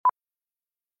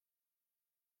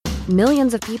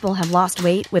Millions of people have lost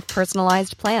weight with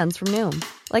personalized plans from Noom.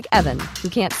 Like Evan, who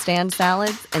can't stand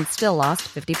salads and still lost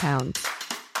 50 pounds.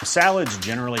 Salads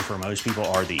generally for most people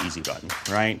are the easy button,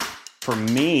 right? For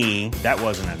me, that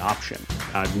wasn't an option.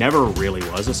 I never really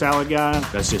was a salad guy.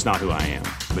 That's just not who I am.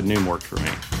 But Noom worked for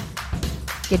me.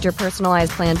 Get your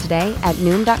personalized plan today at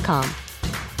Noom.com.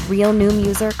 Real Noom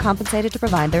user compensated to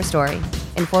provide their story.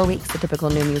 In 4 weeks, the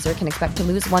typical Noom user can expect to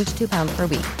lose 1 to 2 pounds per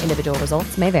week. Individual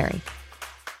results may vary.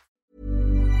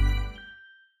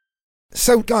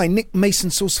 So, Guy, Nick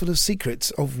Mason's Saucerful of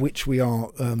Secrets, of which we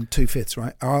are 2/5,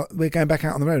 right? We're going back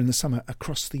out on the road in the summer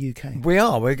across the UK. We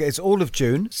are. It's all of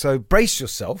June, so brace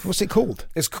yourself. What's it called?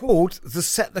 It's called the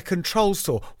Set the Controls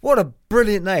Tour. What a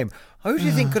brilliant name. Who do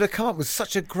you think could have come up with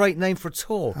such a great name for a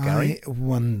tour, Gary? I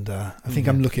wonder. I think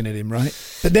I'm looking at him, right?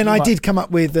 But then I did come up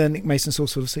with Nick Mason's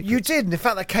Saucerful of Secrets. You did. And in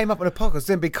fact, that came up in a podcast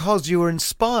then because you were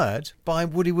inspired by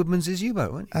Woody Woodman's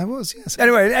U-Boat, weren't you? I was, yes.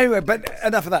 Anyway, but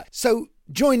enough of that. So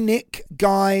join Nick,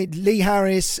 Guy, Lee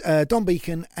Harris, Don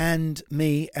Beacon and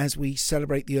me as we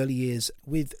celebrate the early years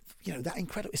with, that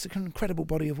incredible, it's an incredible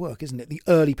body of work, isn't it? The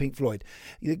early Pink Floyd.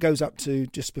 It goes up to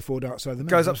just before Dark Side of the Moon.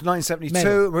 Goes up to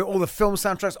 1972, with all the film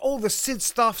soundtracks, all the Sid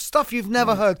stuff you've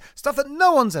never heard, stuff that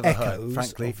no one's ever heard,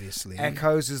 frankly. Obviously.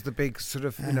 Echoes is the big sort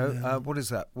of, what is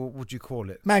that? What would you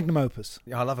call it? Magnum opus.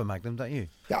 Yeah, I love a Magnum, don't you?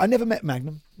 Yeah, I never met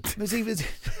Magnum.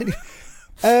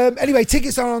 Anyway,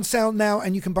 tickets are on sale now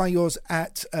and you can buy yours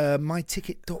at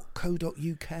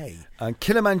myticket.co.uk. And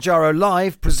Kilimanjaro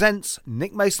Live presents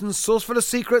Nick Mason's Saucerful of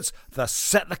Secrets, the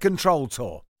Set the Control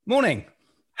Tour. Morning.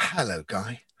 Hello,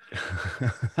 Guy.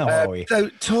 How are we? So,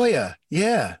 Toyah,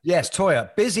 yeah. Yes,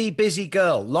 Toyah. Busy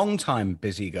girl. Long time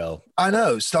busy girl. I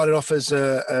know. Started off as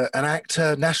an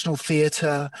actor, National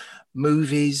Theatre,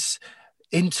 movies,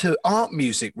 into art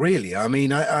music, really. I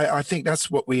mean, I think that's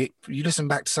what you listen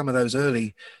back to some of those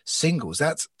early singles,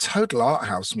 that's total art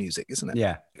house music, isn't it?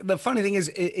 Yeah. The funny thing is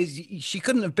she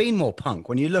couldn't have been more punk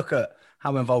when you look at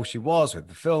how involved she was with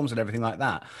the films and everything like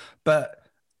that. But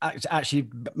actually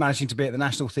managing to be at the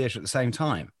National Theatre at the same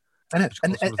time. And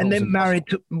then married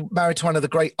to one of the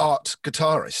great art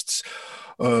guitarists,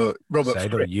 Robert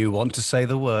Fripp. You want to say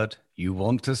the word. You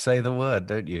want to say the word,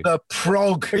 don't you? The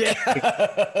prog. Yeah.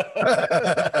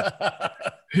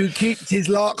 Who keeps his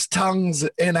lark's tongues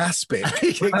in aspic.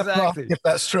 Exactly. If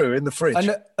that's true, in the fridge.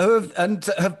 And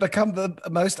have become the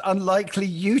most unlikely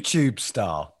YouTube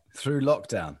star through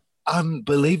lockdown.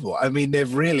 Unbelievable. I mean,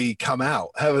 they've really come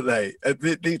out, haven't they?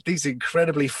 These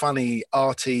incredibly funny,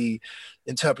 arty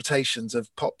interpretations of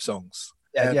pop songs.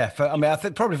 Yeah. I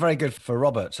think probably very good for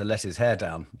Robert to let his hair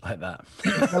down like that.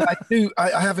 Well,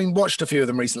 having watched a few of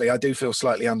them recently, I do feel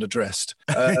slightly underdressed.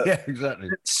 Yeah, exactly.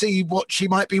 Let's see what she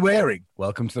might be wearing.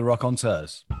 Welcome to the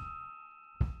Rock-on-Tours.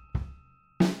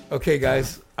 Okay,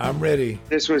 guys, I'm ready.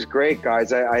 This was great,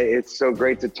 guys. It's so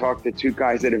great to talk to two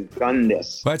guys that have done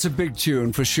this. Well, it's a big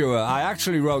tune for sure. I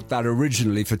actually wrote that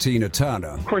originally for Tina Turner.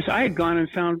 Of course, I had gone and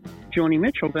found Joni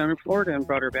Mitchell down in Florida and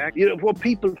brought her back. What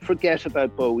people forget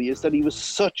about Bowie is that he was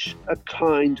such a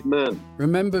kind man.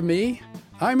 Remember me?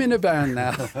 I'm in a band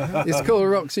now. It's called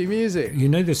Roxy Music. You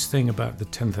know this thing about the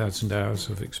 10,000 hours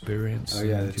of experience? Oh,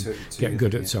 yeah. Get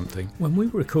good at something. When we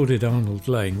recorded Arnold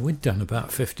Lane, we'd done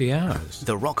about 50 hours.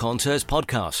 The Rock-on-Tours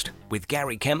podcast with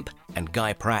Gary Kemp and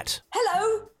Guy Pratt.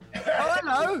 Hello. Oh,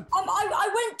 hello. I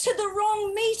went to the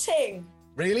wrong meeting.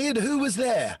 Really? And who was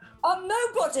there?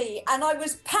 Nobody. And I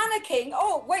was panicking.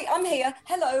 Oh, wait, I'm here.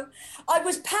 Hello. I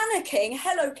was panicking.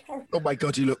 Hello, Karen. Oh, my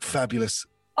God, you look fabulous.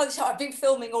 Oh, sorry, I've been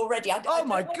filming already. Oh,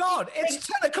 my God, it's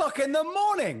 10 o'clock in the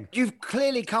morning. You've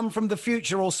clearly come from the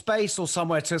future or space or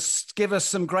somewhere to give us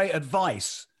some great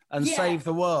advice and save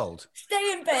the world.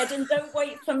 Stay in bed and don't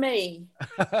wait for me.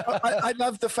 I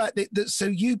love the fact that so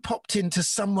you popped into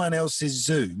someone else's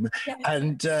Zoom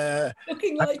and...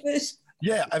 looking like this.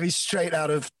 Yeah, I mean, straight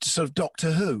out of sort of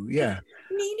Doctor Who, yeah.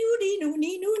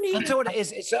 I'll tell you what it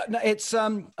is. It's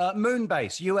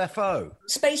Moonbase, UFO.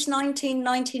 Space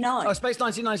 1999. Oh, Space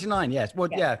 1999, yes. Well,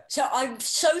 yeah. So I'm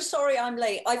so sorry I'm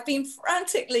late. I've been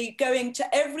frantically going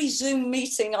to every Zoom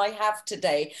meeting I have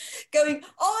today, going,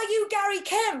 are you Gary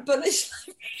Kemp? And it's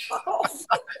like, shut off.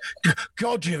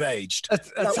 God, you've aged. That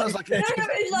sounds like...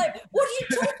 It's like, what are you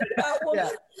talking about, woman? Yeah.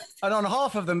 And on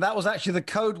half of them, that was actually the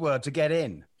code word to get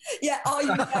in. Yeah,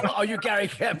 are you Gary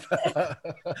Kemp?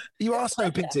 You are so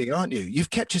busy, aren't you?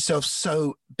 You've kept yourself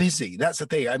so busy. That's the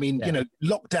thing. I mean, you know,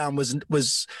 lockdown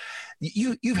was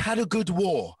you've had a good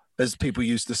war, as people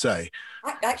used to say.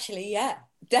 Actually, yeah,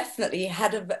 definitely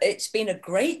it's been a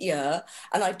great year.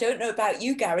 And I don't know about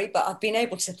you, Gary, but I've been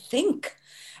able to think.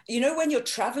 You know, when you're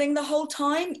traveling the whole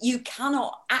time, you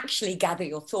cannot actually gather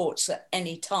your thoughts at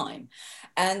any time.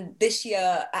 And this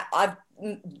year, I've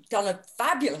done a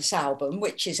fabulous album,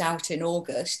 which is out in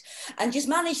August, and just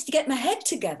managed to get my head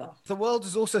together. The world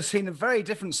has also seen a very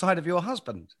different side of your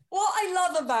husband. What I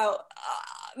love about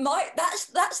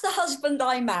that's the husband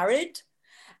I married.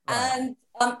 Right. And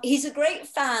he's a great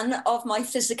fan of my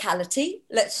physicality,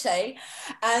 let's say.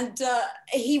 And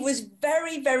he was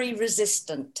very, very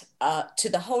resistant to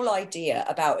the whole idea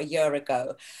about a year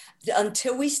ago,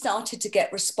 until we started to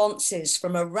get responses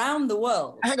from around the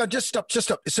world. Hang on, just stop.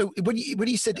 So when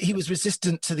you said he was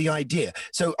resistant to the idea,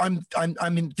 so I'm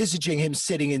envisaging him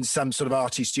sitting in some sort of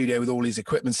arty studio with all his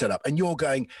equipment set up, and you're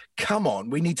going, come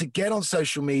on, we need to get on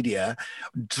social media,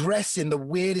 dress in the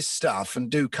weirdest stuff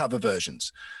and do cover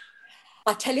versions.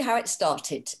 I'll tell you how it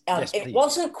started. Yes, it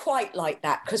wasn't quite like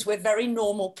that, because we're very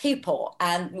normal people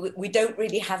and we don't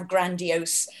really have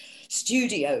grandiose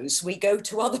studios. We go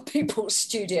to other people's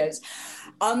studios.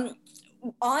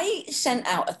 I sent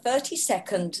out a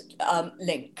 30-second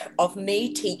link of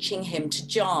me teaching him to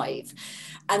jive.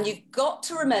 And you've got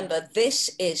to remember, this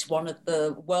is one of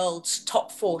the world's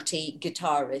top 40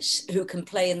 guitarists who can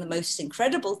play in the most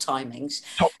incredible timings.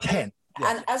 Top 10. Yeah.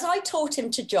 And as I taught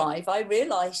him to jive, I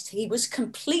realized he was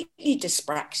completely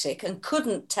dyspraxic and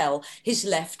couldn't tell his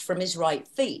left from his right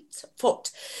foot.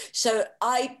 So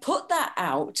I put that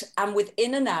out, and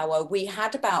within an hour, we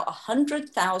had about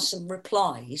 100,000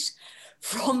 replies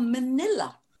from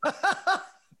Manila.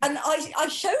 And I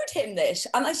showed him this,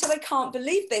 and I said, I can't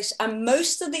believe this. And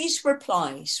most of these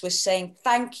replies were saying,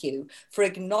 thank you for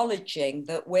acknowledging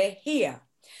that we're here.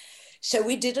 So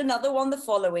we did another one the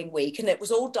following week, and it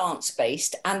was all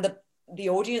dance-based, and the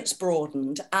audience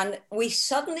broadened, and we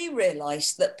suddenly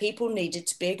realized that people needed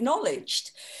to be acknowledged.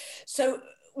 So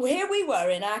here we were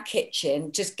in our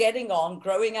kitchen, just getting on,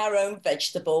 growing our own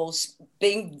vegetables,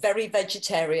 being very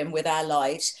vegetarian with our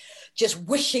lives, just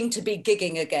wishing to be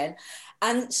gigging again.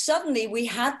 And suddenly we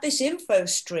had this info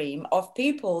stream of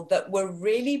people that were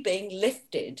really being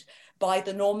lifted by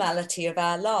the normality of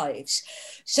our lives.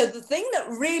 So the thing that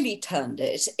really turned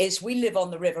it is we live on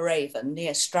the River Avon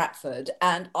near Stratford.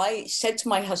 And I said to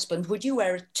my husband, would you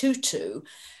wear a tutu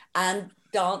and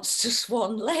dance to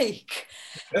Swan Lake?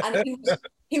 And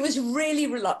he was really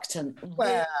reluctant.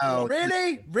 Wow.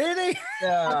 Really?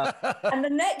 Yeah. And the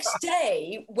next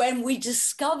day, when we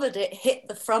discovered it hit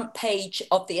the front page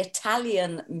of the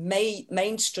Italian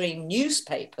mainstream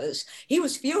newspapers, he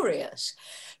was furious.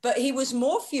 But he was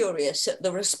more furious at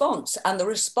the response. And the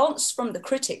response from the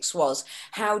critics was,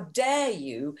 how dare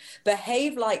you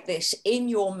behave like this in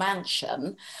your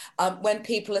mansion when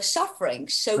people are suffering?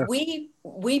 So we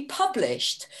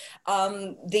published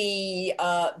the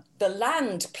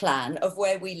land plan of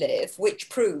where we live, which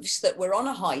proves that we're on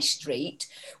a high street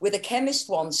with a chemist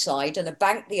one side and a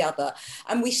bank the other.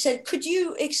 And we said, could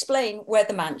you explain where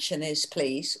the mansion is,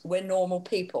 please? We're normal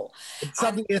people.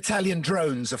 Suddenly Italian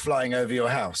drones are flying over your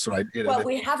house, right? You know, well,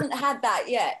 we haven't had that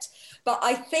yet. But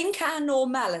I think our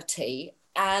normality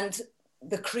and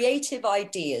the creative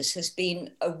ideas has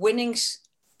been a winning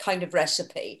kind of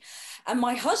recipe. And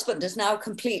my husband has now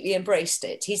completely embraced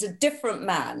it. He's a different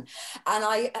man. And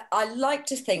I like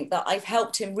to think that I've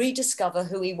helped him rediscover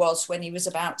who he was when he was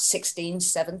about 16,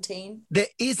 17. There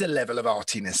is a level of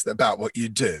artiness about what you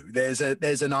do. There's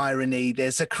an irony.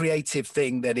 There's a creative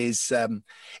thing that is,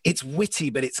 it's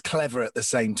witty, but it's clever at the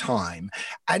same time.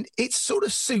 And it sort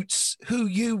of suits who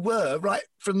you were right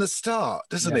from the start,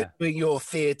 doesn't it? Doing your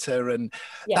theatre and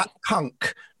that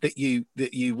punk that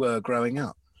you were growing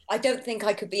up. I don't think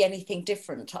I could be anything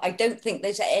different. I don't think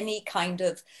there's any kind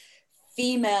of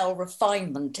female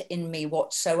refinement in me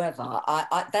whatsoever.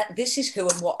 This is who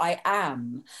and what I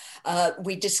am.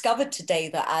 We discovered today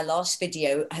that our last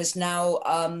video has now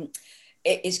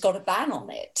it's got a ban on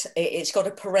it. It's got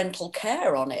a parental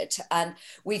care on it. And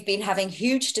we've been having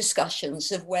huge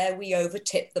discussions of where we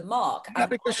overtip the mark. Is that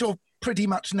because you're pretty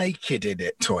much naked in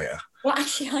it, Toyah? Well,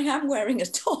 actually, I am wearing a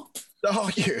top.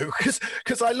 Are you?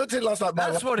 Because I looked at it last night.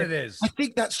 That's what it is. I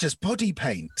think that's just body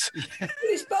paint.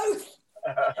 It's both.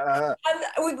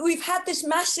 And we've had this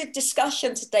massive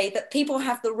discussion today that people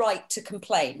have the right to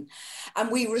complain,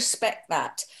 and we respect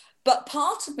that. But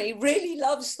part of me really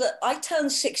loves that I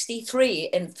turned 63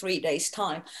 in 3 days'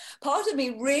 time. Part of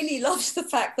me really loves the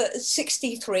fact that at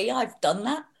 63, I've done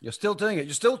that. You're still doing it.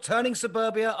 You're still turning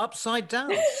suburbia upside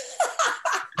down.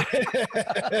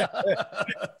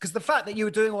 Because the fact that you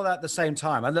were doing all that at the same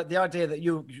time, and the idea that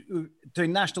you were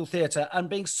doing national theatre and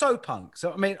being so punk.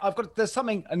 So, I mean, there's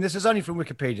something, and this is only from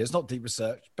Wikipedia, it's not deep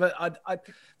research, but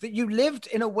that you lived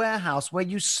in a warehouse where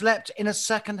you slept in a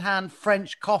second-hand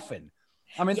French coffin.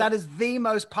 I mean, that is the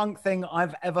most punk thing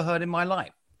I've ever heard in my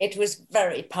life. It was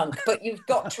very punk, but you've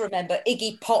got to remember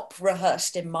Iggy Pop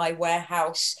rehearsed in my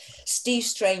warehouse. Steve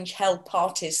Strange held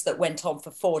parties that went on for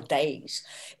 4 days.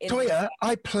 Toyah,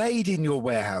 I played in your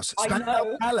warehouse.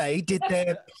 Spandau Ballet did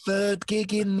their 3rd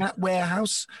gig in that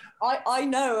warehouse. I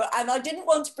know, and I didn't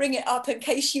want to bring it up in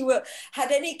case you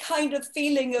had any kind of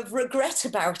feeling of regret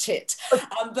about it.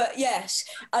 But yes,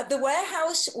 the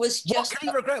warehouse was just... What can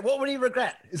you regret? What would you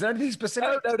regret? Is there anything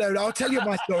specific? No. I'll tell you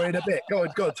my story in a bit. Go on,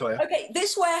 Toyah. Okay,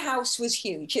 this warehouse was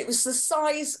huge. It was the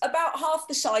size, about half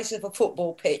the size of a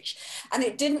football pitch, and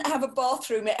it didn't have a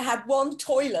bathroom. It had one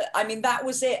toilet. I mean, that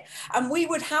was it. And we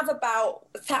would have about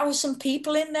 1,000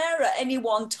 people in there at any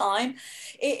one time.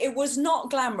 It was not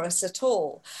glamorous at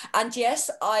all. And yes,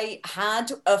 I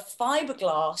had a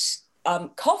fiberglass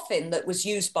coffin that was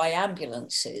used by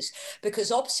ambulances,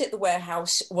 because opposite the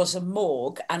warehouse was a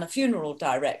morgue and a funeral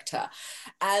director.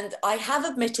 And I have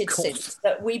admitted since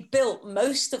that we built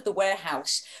most of the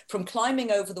warehouse from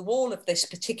climbing over the wall of this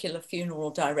particular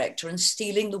funeral director and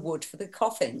stealing the wood for the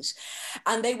coffins.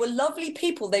 And they were lovely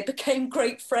people. They became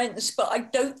great friends, but I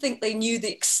don't think they knew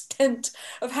the extent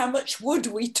of how much wood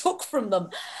we took from them.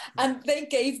 And they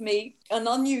gave me an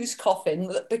unused coffin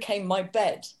that became my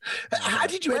bed. How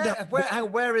did you end up?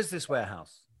 Where is this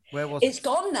warehouse? Where was It's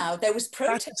gone now. There was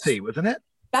protest. Battersea, wasn't it?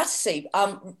 Battersea.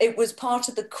 It was part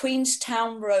of the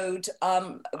Queenstown Road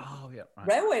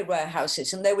railway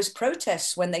warehouses, and there was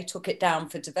protests when they took it down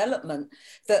for development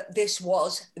that this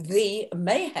was the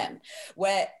mayhem,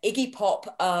 where Iggy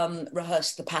Pop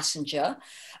rehearsed The Passenger,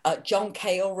 John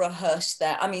Cale rehearsed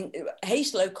there. I mean,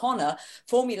 Hazel O'Connor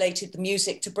formulated the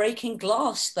music to Breaking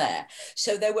Glass there.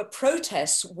 So there were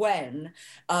protests when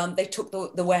they took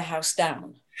the warehouse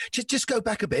down. Just go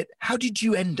back a bit. How did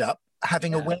you end up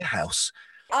having a warehouse?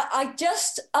 I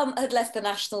just had left the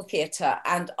National Theatre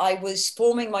and I was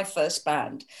forming my first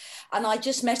band. And I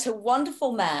just met a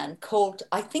wonderful man called,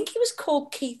 I think he was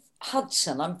called Keith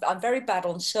Hudson. I'm very bad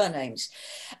on surnames.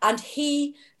 And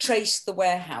he traced the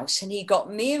warehouse and he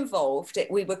got me involved.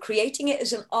 We were creating it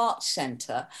as an art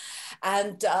centre.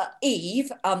 And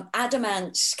Eve, Adam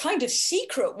Ant's kind of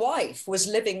secret wife, was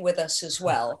living with us as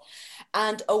well.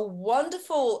 And a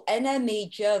wonderful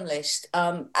NME journalist.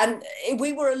 And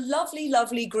we were a lovely,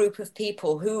 lovely group of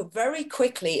people who very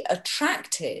quickly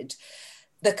attracted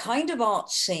the kind of art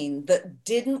scene that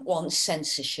didn't want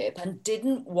censorship and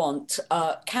didn't want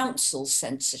council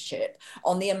censorship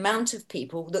on the amount of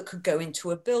people that could go into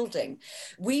a building.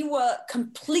 We were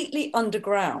completely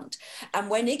underground. And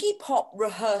when Iggy Pop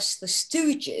rehearsed the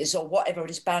Stooges, or whatever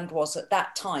his band was at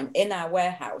that time, in our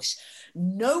warehouse,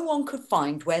 no one could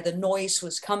find where the noise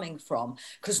was coming from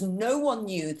because no one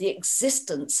knew the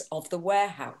existence of the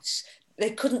warehouse.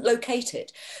 They couldn't locate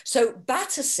it. So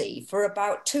Battersea, for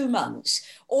about 2 months,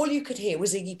 all you could hear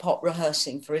was Iggy Pop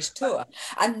rehearsing for his tour,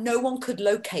 and no one could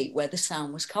locate where the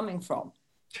sound was coming from.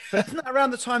 But isn't that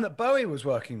around the time that Bowie was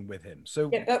working with him? So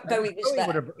yeah, Bowie was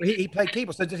there. He played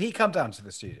keyboard. So did he come down to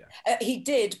the studio? He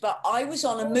did, but I was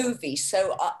on a movie,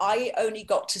 so I only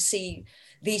got to see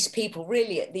these people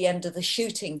really at the end of the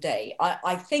shooting day.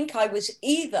 I think I was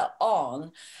either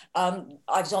on, I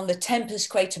was on the Tempest,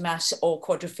 Quatermass or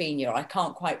Quadrophenia. I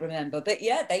can't quite remember, but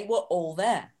yeah, they were all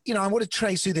there. You know, I want to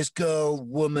trace who this girl,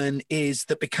 woman is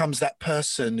that becomes that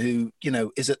person who, you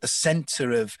know, is at the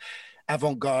centre of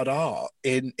avant-garde art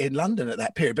in London at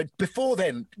that period. But before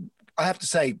then, I have to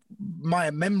say, my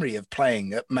memory of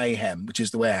playing at Mayhem, which is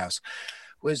the warehouse,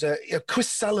 was Chris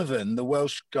Sullivan, the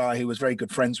Welsh guy who was very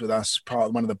good friends with us, part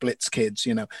of one of the Blitz kids,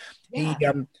 you know.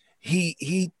 Yeah.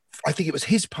 He I think it was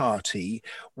his party.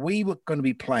 We were going to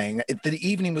be playing. The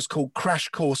evening was called Crash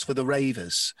Course for the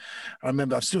Ravers. I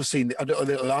remember, I've still seen a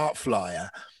little art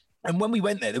flyer. And when we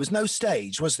went there was no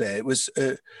stage, was there? It was...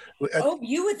 oh,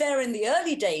 you were there in the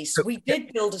early days. We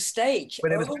did build a stage.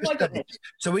 Oh, my goodness.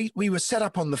 So we were set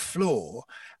up on the floor,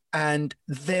 and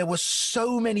there were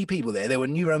so many people there. There were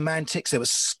new romantics, there were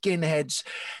skinheads,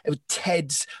 there were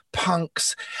Teds,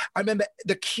 punks. I remember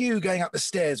the queue going up the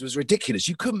stairs was ridiculous.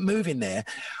 You couldn't move in there.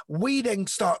 We then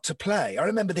start to play. I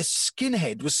remember this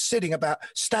skinhead was standing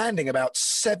about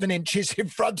 7 inches in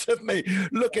front of me,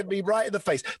 looking me right in the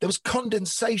face. There was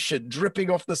condensation dripping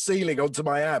off the ceiling onto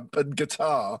my amp and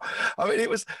guitar. I mean, it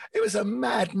was a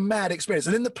mad, mad experience.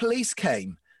 And then the police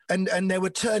came. And they were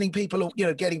turning people, you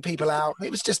know, getting people out. It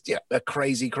was just a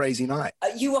crazy, crazy night.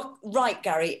 You are right,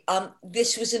 Gary.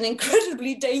 This was an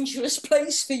incredibly dangerous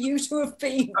place for you to have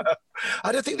been.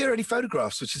 I don't think there are any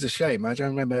photographs, which is a shame. I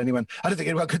don't remember anyone. I don't think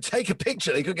anyone could take a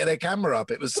picture. They couldn't get their camera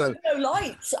up. It was so... No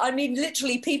lights. I mean,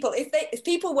 literally people, if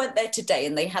people went there today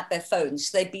and they had their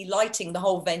phones, they'd be lighting the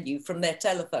whole venue from their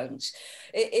telephones.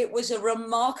 it was a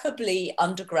remarkably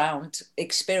underground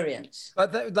experience.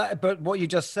 But what you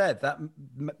just said, that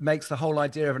makes the whole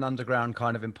idea of an underground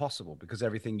kind of impossible, because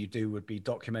everything you do would be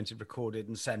documented, recorded,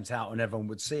 and sent out, and everyone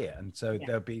would see it. And so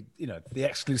there'll be, the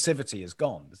exclusivity is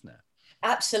gone, isn't it?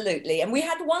 Absolutely. And we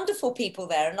had wonderful people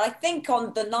there. And I think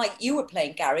on the night you were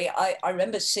playing, Gary, I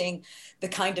remember seeing the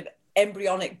kind of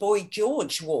embryonic boy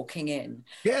George walking in.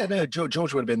 Yeah, no, George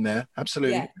would have been there.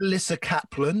 Absolutely. Yeah. Alyssa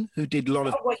Kaplan, who did a lot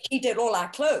of... well, she did all our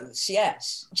clothes,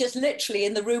 yes. Just literally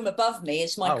in the room above me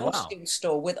is my costume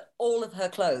store with all of her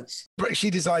clothes. She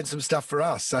designed some stuff for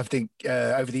us, I think,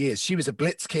 over the years. She was a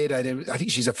Blitz kid. I think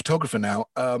she's a photographer now.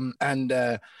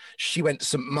 And she went to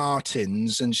St.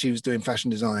 Martin's and she was doing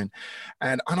fashion design.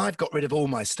 And I've got rid of all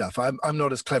my stuff. I'm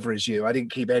not as clever as you. I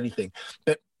didn't keep anything.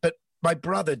 But my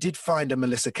brother did find a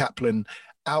Melissa Kaplan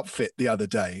outfit the other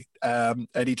day, and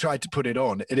he tried to put it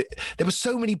on. There were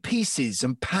so many pieces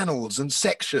and panels and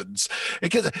sections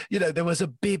because, there was a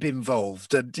bib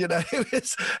involved, and,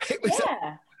 it was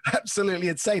absolutely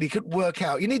insane. He couldn't work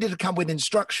out. You needed to come with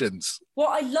instructions.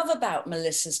 What I love about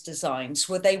Melissa's designs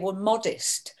were they were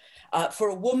modest for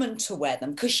a woman to wear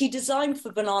them, because she designed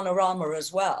for Bananarama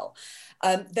as well.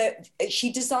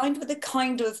 She designed with a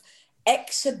kind of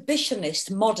exhibitionist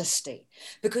modesty,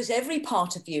 because every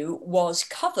part of you was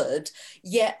covered,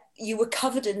 yet you were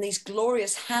covered in these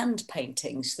glorious hand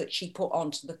paintings that she put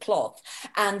onto the cloth,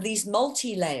 and these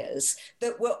multi-layers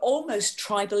that were almost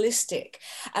tribalistic.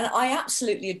 And I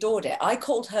absolutely adored it. I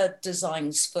called her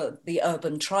designs for the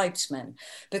urban tribesmen,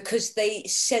 because they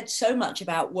said so much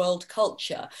about world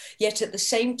culture, yet at the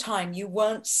same time you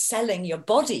weren't selling your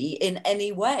body in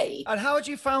any way. And how had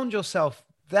you found yourself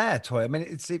there, Toyah? I mean,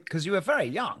 it's because you were very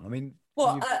young. I mean,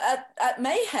 at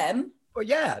Mayhem? Well,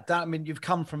 yeah. You've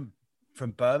come from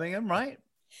Birmingham, right?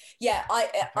 Yeah,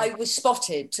 I was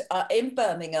spotted in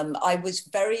Birmingham. I was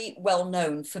very well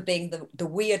known for being the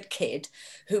weird kid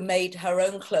who made her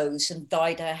own clothes and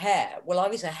dyed her hair. Well, I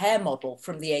was a hair model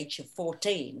from the age of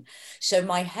 14. So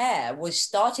my hair was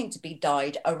starting to be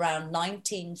dyed around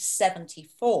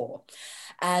 1974.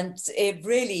 And it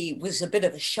really was a bit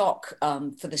of a shock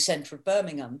for the centre of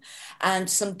Birmingham. And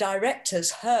some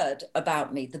directors heard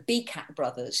about me, the BCAT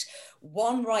brothers.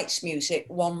 One writes music,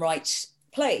 one writes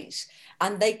plays.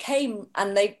 And they came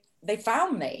and they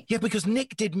found me. Yeah, because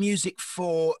Nick did music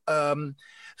for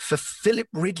Philip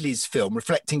Ridley's film,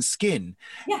 Reflecting Skin.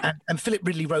 Yeah. And Philip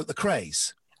Ridley wrote The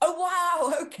Craze. Oh,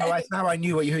 wow, okay. Now I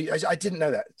knew I didn't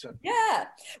know that. So. Yeah,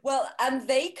 well, and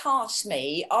they cast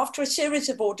me after a series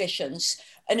of auditions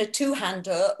in a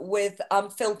two-hander with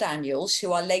Phil Daniels,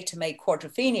 who I later made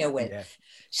Quadrophenia with. Yeah.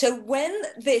 So when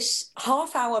this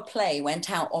half-hour play went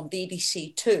out on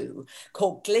BBC Two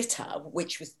called Glitter,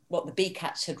 which was what the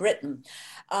BCATs had written,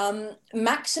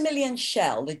 Maximilian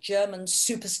Schell, the German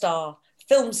superstar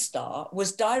film star,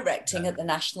 was directing at the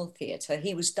National Theatre.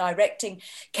 He was directing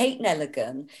Kate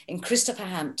Nelligan in Christopher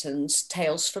Hampton's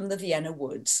Tales from the Vienna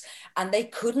Woods, and they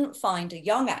couldn't find a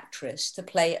young actress to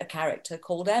play a character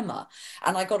called Emma.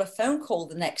 And I got a phone call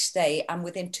the next day, and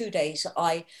within 2 days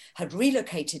I had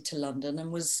relocated to London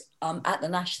and was at the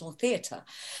National Theatre.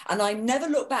 And I never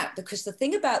looked back, because the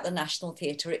thing about the National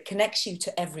Theatre, it connects you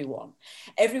to everyone.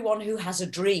 Everyone who has a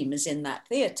dream is in that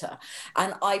theatre.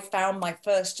 And I found my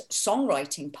first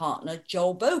songwriting partner,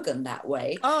 Joel Bogan, that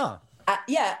way.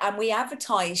 And we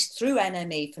advertised through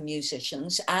NME for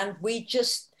musicians, and we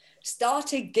just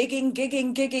started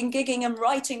gigging and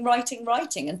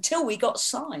writing until we got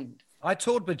signed. I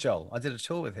toured with Joel. I did a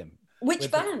tour with him. Which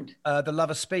band? The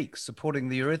Lover Speaks, supporting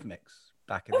the Eurythmics.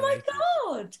 Oh my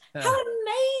God, how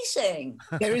amazing.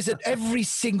 There is every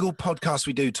single podcast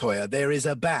we do, Toyah, there is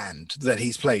a band that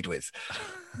he's played with.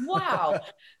 Wow.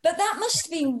 But that must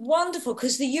have been wonderful,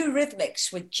 because the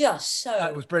Eurythmics were just so...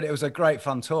 It was brilliant. It was a great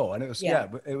fun tour. And it was,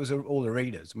 it was all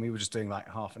arenas. And we were just doing like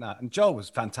half an hour. And Joel was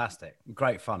fantastic.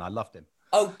 Great fun. I loved him.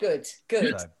 Oh, good.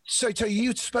 So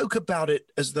you spoke about it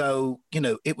as though,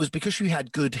 it was because you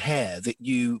had good hair that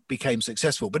you became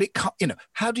successful. But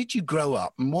how did you grow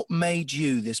up, and what made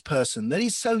you this person that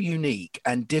is so unique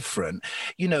and different?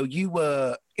 You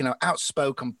were,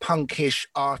 outspoken, punkish,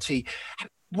 arty.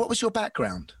 What was your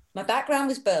background? My background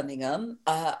was Birmingham,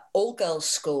 all-girls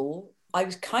school. I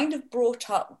was kind of brought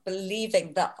up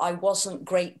believing that I wasn't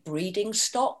great breeding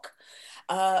stock.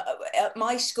 At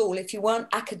my school, if you weren't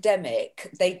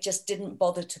academic, they just didn't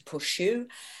bother to push you.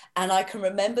 And I can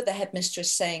remember the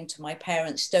headmistress saying to my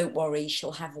parents, "Don't worry,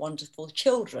 she'll have wonderful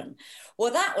children."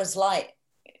 Well, that was like,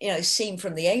 scene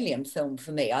from the Alien film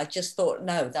for me. I just thought,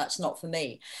 no, that's not for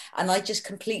me. And I just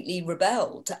completely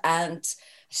rebelled. And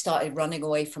started running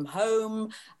away from home.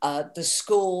 The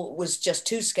school was just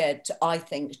too scared, I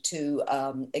think, to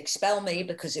expel me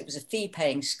because it was a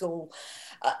fee-paying school.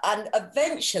 And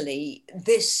eventually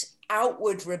this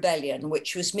outward rebellion,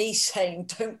 which was me saying,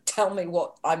 don't tell me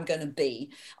what I'm going to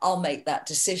be, I'll make that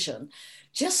decision,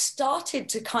 just started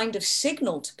to kind of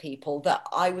signal to people that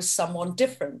I was someone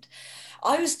different.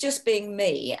 I was just being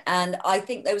me. And I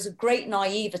think there was a great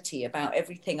naivety about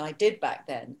everything I did back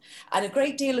then and a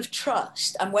great deal of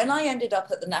trust. And when I ended up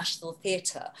at the National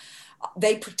Theatre,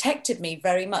 they protected me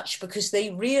very much because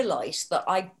they realized that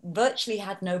I virtually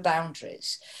had no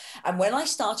boundaries. And when I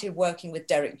started working with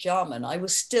Derek Jarman, I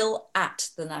was still at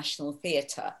the National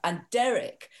Theatre, and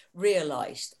Derek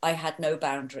realized I had no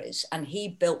boundaries, and he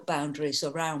built boundaries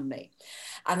around me.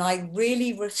 And I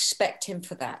really respect him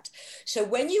for that. So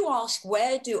when you ask,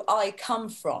 where do I come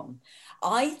from?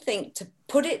 I think, to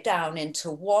put it down into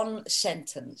one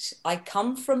sentence, I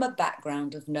come from a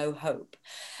background of no hope.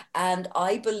 And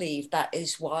I believe that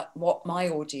is what my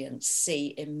audience see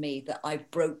in me, that I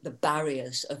broke the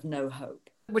barriers of no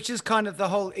hope. Which is kind of the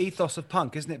whole ethos of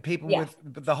punk, isn't it? People with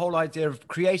the whole idea of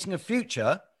creating a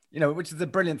future, you know, which is the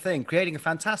brilliant thing, creating a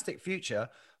fantastic future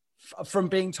from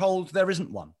being told there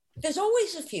isn't one. There's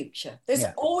always a future. There's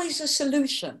always a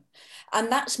solution. And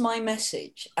that's my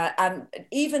message. And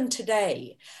even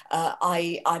today,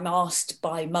 I'm asked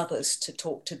by mothers to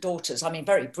talk to daughters. I mean,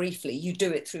 very briefly, you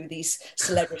do it through these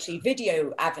celebrity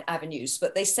video avenues,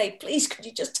 but they say, please, could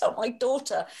you just tell my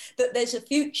daughter that there's a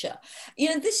future? You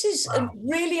know, this is a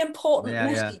really important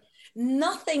message.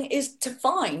 Nothing is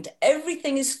defined.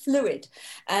 Everything is fluid,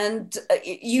 and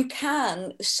you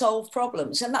can solve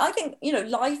problems. And I think, you know,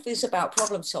 life is about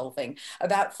problem solving,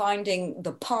 about finding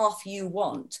the path you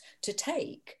want to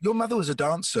take. Your mother was a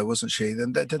dancer, wasn't she?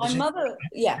 My mother,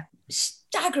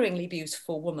 staggeringly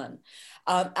beautiful woman.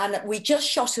 And we just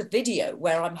shot a video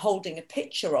where I'm holding a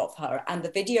picture of her, and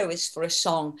the video is for a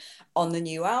song on the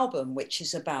new album, which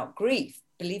is about grief.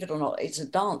 Believe it or not, it's a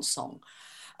dance song.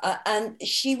 And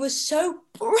she was so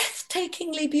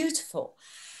breathtakingly beautiful,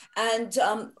 and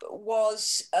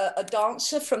was a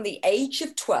dancer from the age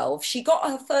of 12. She got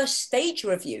her first stage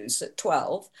reviews at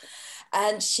 12,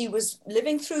 and she was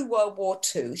living through World War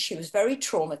II. She was very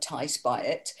traumatized by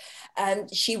it,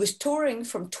 and she was touring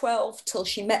from 12 till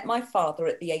she met my father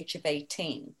at the age of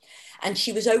 18. And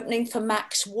she was opening for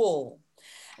Max Wall.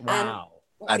 Wow.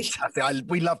 Fantastic.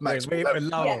 We love Max. We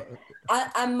love it.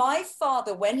 And my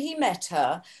father, when he met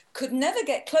her, could never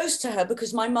get close to her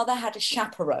because my mother had a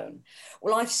chaperone.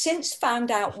 Well, I've since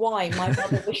found out why my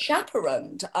mother was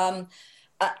chaperoned.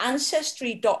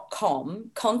 Ancestry.com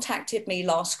contacted me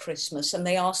last Christmas, and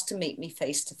they asked to meet me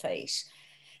face to face.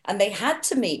 And they had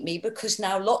to meet me because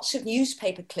now lots of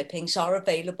newspaper clippings are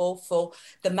available for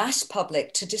the mass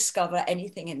public to discover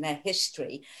anything in their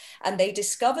history. And they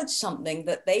discovered something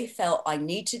that they felt I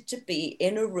needed to be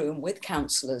in a room with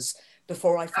counsellors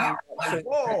before I found out.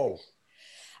 Whoa.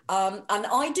 And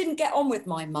I didn't get on with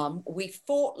my mum. We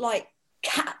fought like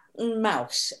cat and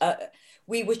mouse.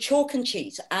 We were chalk and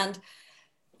cheese. And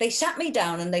they sat me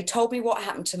down and they told me what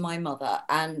happened to my mother.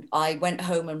 And I went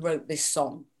home and wrote this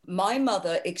song. My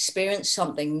mother experienced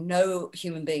something no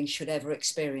human being should ever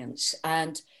experience.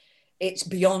 And it's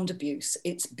beyond abuse.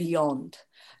 It's beyond.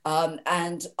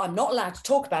 And I'm not allowed to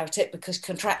talk about it because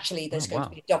contractually there's going to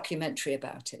be a documentary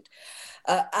about it.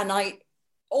 And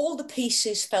all the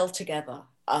pieces fell together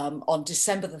on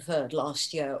December the 3rd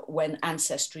last year when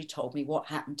Ancestry told me what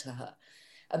happened to her.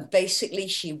 And basically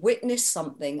she witnessed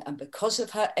something, and because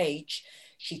of her age,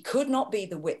 she could not be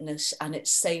the witness, and it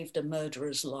saved a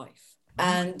murderer's life.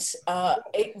 And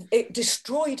it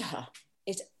destroyed her.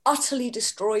 It utterly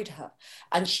destroyed her.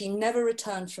 And she never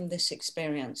returned from this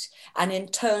experience. And in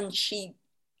turn, she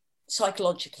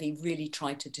psychologically really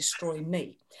tried to destroy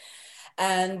me.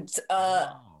 And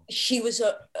she was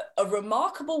a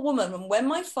remarkable woman. And when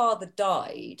my father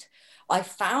died, I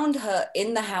found her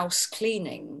in the house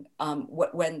cleaning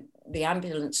when the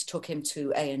ambulance took him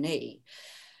to A&E.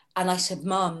 And I said,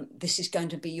 Mum, this is going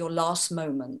to be your last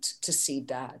moment to see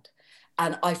Dad.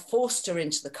 And I forced her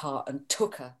into the car and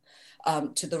took her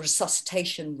to the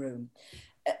resuscitation room.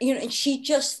 You know, and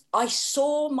I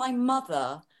saw my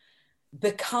mother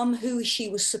become who she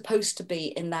was supposed to be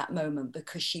in that moment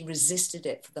because she resisted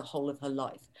it for the whole of her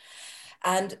life.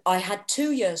 And I had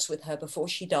 2 years with her before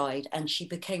she died, and she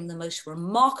became the most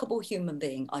remarkable human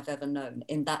being I've ever known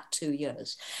in that 2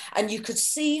 years. And you could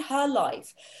see her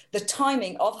life, the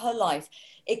timing of her life,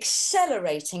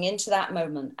 accelerating into that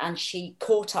moment, and she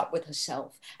caught up with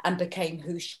herself and became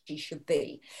who she should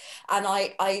be. And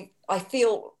I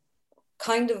feel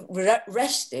kind of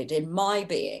rested in my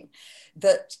being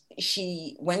that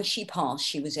when she passed,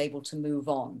 she was able to move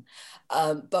on.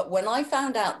 But when I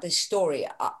found out this story,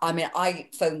 I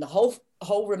phoned the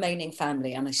whole remaining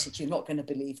family and I said, you're not going to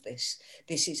believe this.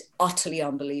 This is utterly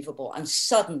unbelievable. And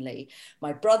suddenly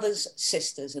my brothers,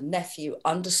 sisters and nephew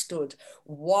understood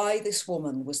why this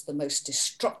woman was the most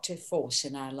destructive force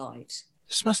in our lives.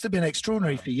 This must have been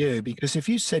extraordinary for you, because if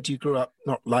you said you grew up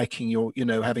not liking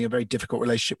having a very difficult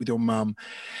relationship with your mum,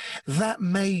 that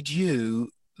made you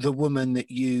the woman that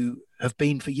you have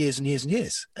been for years and years and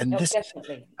years. And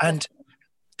definitely. And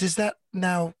does that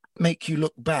now make you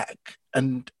look back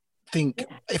and think,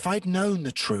 if I'd known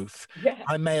the truth,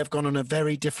 I may have gone on a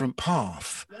very different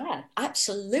path? Yeah,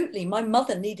 absolutely. My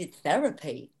mother needed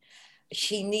therapy.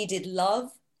 She needed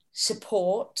love,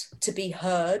 support, to be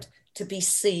heard, to be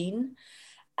seen.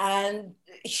 And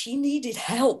she needed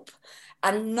help.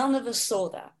 And none of us saw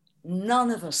that.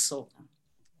 None of us saw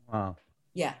that. Wow.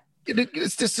 Yeah.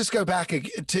 Let's just go back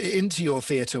into your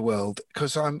theatre world,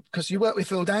 because you work with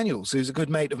Phil Daniels, who's a good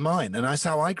mate of mine, and that's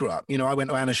how I grew up. I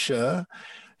went to Anna Scher.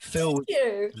 Phil, wow.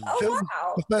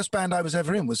 The first band I was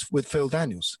ever in was with Phil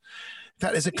Daniels. In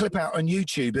fact, there's a clip out on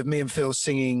YouTube of me and Phil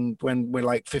singing when we're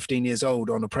like 15 years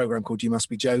old on a program called You Must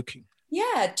Be Joking.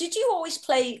 Yeah. Did you always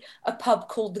play a pub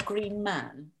called The Green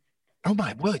Man? Oh,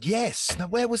 my word, yes. Now,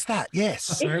 where was that?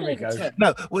 Yes. There we go.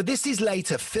 No, well, this is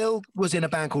later. Phil was in a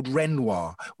band called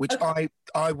Renoir, which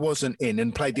I wasn't in,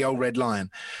 and played the Old Red Lion.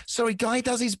 Sorry, Guy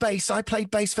does his bass. I played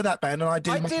bass for that band, and I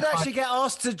did actually get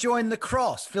asked to join the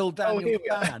Cross, Phil Daniels'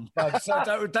 band. But,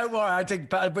 so don't worry,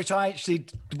 which I actually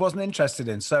wasn't interested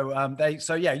in. So,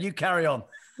 you carry on.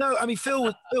 No, I mean,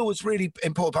 Phil was really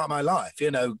important part of my life,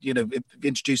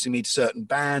 introducing me to certain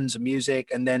bands and music.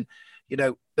 And then,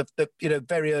 the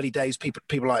very early days,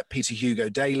 people like Peter Hugo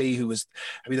Daly, who was,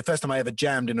 the first time I ever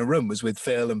jammed in a room was with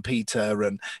Phil and Peter,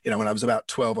 and, when I was about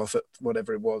 12 or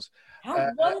whatever it was.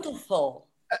 How wonderful.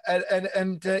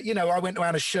 I went to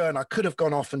Anna Scher, and I could have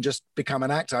gone off and just become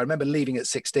an actor. I remember leaving at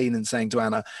 16 and saying to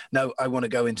Anna, no, I want to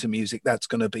go into music. That's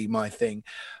going to be my thing.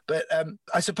 But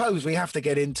I suppose we have to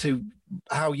get into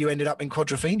how you ended up in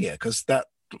Quadrophenia, because that,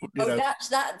 that's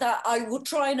that. I will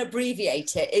try and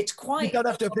abbreviate it. It's quite. You don't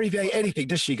have to abbreviate anything,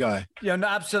 does she, Guy? Yeah, no,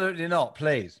 absolutely not.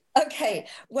 Please. Okay.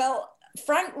 Well,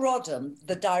 Frank Rodham,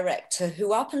 the director,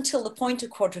 who up until the point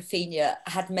of Quadrophenia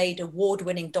had made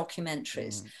award-winning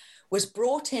documentaries, was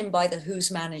brought in by the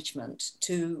Who's management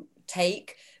to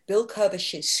take Bill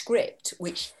Kerbish's script,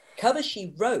 which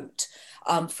Kerbish wrote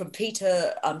from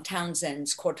Peter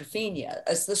Townsend's Quadrophenia,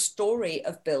 as the story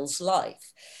of Bill's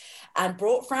life, and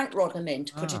brought Frank Rodham in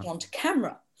to put it onto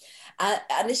camera.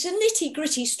 And it's a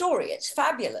nitty-gritty story. It's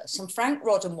fabulous. And Frank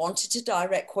Rodham wanted to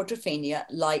direct Quadrophenia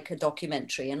like a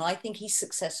documentary, and I think he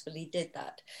successfully did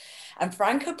that. And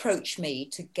Frank approached me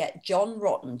to get Johnny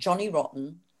Rotten,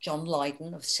 John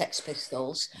Lydon of Sex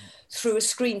Pistols, through a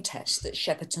screen test at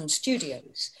Shepperton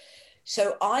Studios.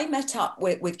 So I met up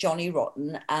with Johnny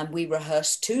Rotten, and we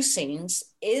rehearsed 2 scenes.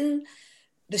 In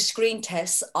the screen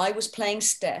tests, I was playing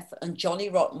Steph, and Johnny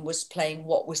Rotten was playing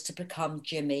what was to become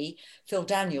Jimmy, Phil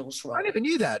Daniels' role. I never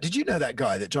knew that. Did you know that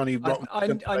guy, that Johnny Rotten? I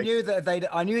knew that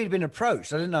I knew he'd been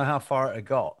approached. I didn't know how far it had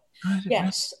got.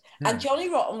 Yes. Yeah. And Johnny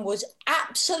Rotten was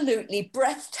absolutely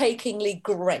breathtakingly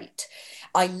great.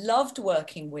 I loved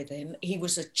working with him. He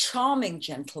was a charming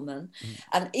gentleman.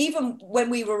 And even when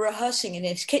we were rehearsing in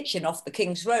his kitchen off the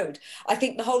King's Road, I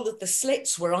think the whole of the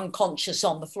Slits were unconscious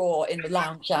on the floor in the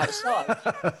lounge outside.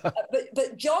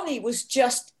 But Johnny was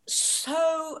just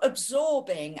so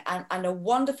absorbing and a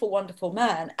wonderful, wonderful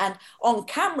man. And on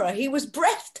camera, he was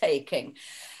breathtaking.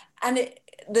 And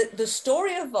the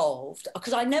story evolved,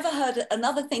 because I never heard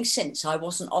another thing since. I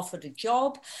wasn't offered a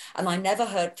job, and I never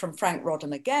heard from Frank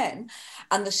Rodham again.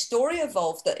 And the story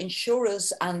evolved that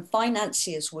insurers and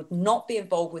financiers would not be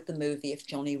involved with the movie if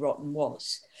Johnny Rotten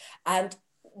was. And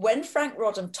when Frank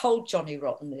Rodham told Johnny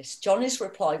Rotten this, Johnny's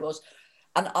reply was,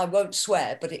 and I won't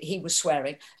swear, but he was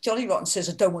swearing, Johnny Rotten says,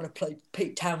 I don't want to play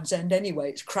Pete Townsend anyway,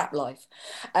 it's crap life.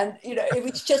 And, it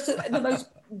was just the most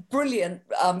brilliant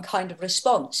kind of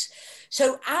response.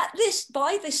 So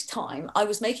by this time, I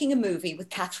was making a movie with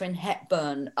Katharine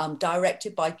Hepburn,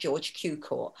 directed by George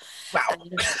Cukor. Wow.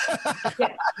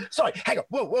 Yeah. Sorry, hang on.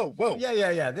 Whoa.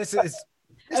 Yeah. This is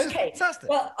fantastic.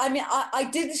 Well, I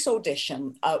did this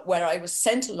audition where I was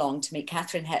sent along to meet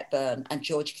Katharine Hepburn and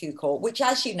George Cukor, which,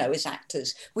 as you know, as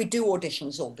actors, we do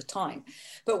auditions all the time.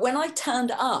 But when I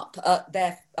turned up at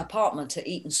their apartment at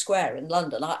Eaton Square in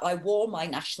London, I wore my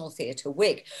National Theatre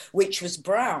wig, which was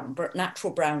brown,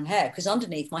 natural brown hair, because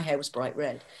underneath my hair was bright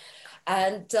red.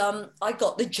 And I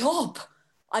got the job.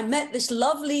 I met this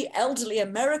lovely elderly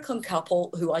American couple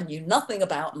who I knew nothing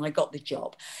about, and I got the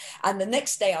job. And the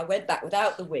next day I went back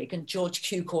without the wig, and George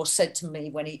Cukor said to me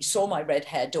when he saw my red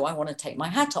hair, do I want to take my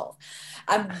hat off?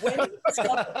 And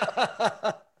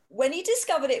when he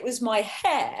discovered it was my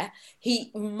hair,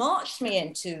 he marched me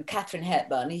into Katharine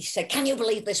Hepburn. He said, can you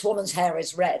believe this woman's hair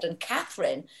is red? And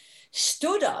Katharine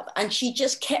stood up and she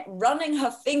just kept running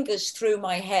her fingers through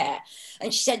my hair.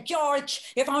 And she said,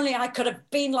 George, if only I could have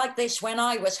been like this when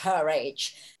I was her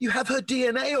age. You have her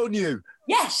DNA on you.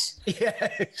 Yes.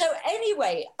 Yes. So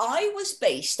anyway, I was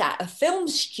based at a film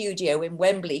studio in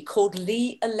Wembley called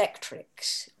Lee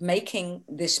Electrics, making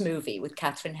this movie with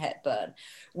Katharine Hepburn,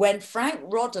 when Frank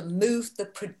Rodham moved the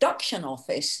production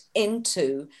office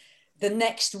into the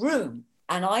next room.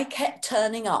 And I kept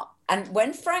turning up. And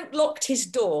when Frank locked his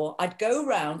door, I'd go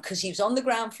round because he was on the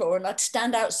ground floor and I'd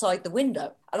stand outside the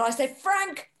window. And I said,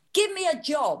 Frank, give me a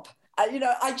job.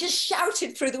 I just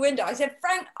shouted through the window. I said,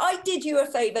 Frank, I did you a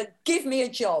favor, give me a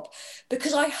job.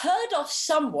 Because I heard of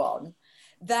someone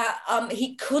that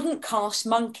he couldn't cast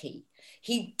Monkey.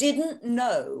 He didn't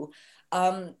know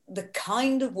the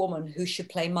kind of woman who should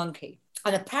play Monkey.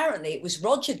 And apparently it was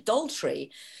Roger Daltrey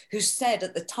who said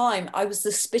at the time, I was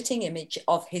the spitting image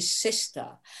of his sister.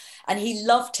 And he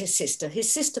loved his sister.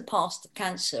 His sister passed of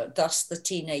cancer, thus the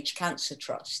Teenage Cancer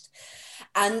Trust.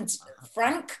 And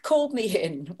Frank called me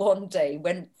in one day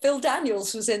when Phil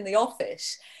Daniels was in the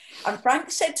office. And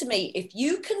Frank said to me, if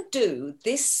you can do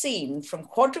this scene from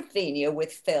Quadrophenia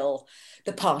with Phil,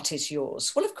 the part is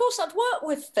yours. Well, of course, I'd worked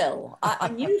with Phil. I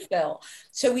knew Phil.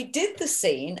 So we did the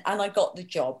scene and I got the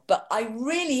job, but I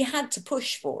really had to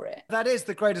push for it. That is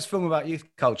the greatest film about youth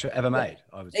culture ever made,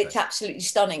 I would say. It's absolutely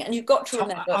stunning. And you've got to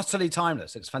remember... Utterly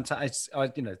timeless. It's fantastic.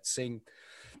 Seeing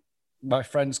my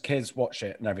friends' kids watch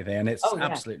it and everything, and it's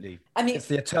absolutely, it's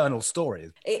the eternal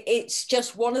story. It's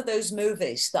just one of those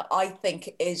movies that I think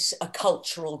is a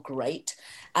cultural great,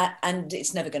 and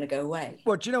it's never going to go away.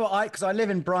 Well, do you know what? Because I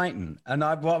live in Brighton, and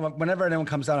whenever anyone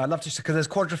comes down, I love to, because there's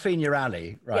Quadrophenia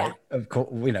Alley, right? Yeah. Of course,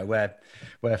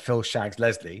 where Phil shags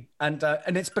Leslie, and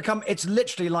it's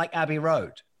literally like Abbey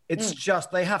Road. It's just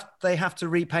they have to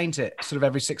repaint it sort of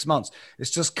every 6 months.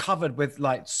 It's just covered with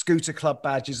like scooter club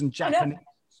badges and Japanese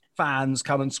fans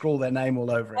come and scrawl their name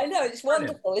all over it. I know, it's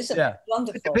wonderful, isn't it?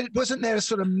 Wonderful. But wasn't there a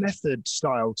sort of method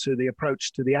style to the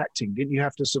approach to the acting? Didn't you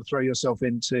have to sort of throw yourself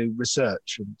into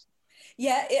research?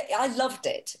 Yeah, I loved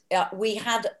it.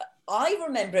 I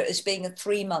remember it as being a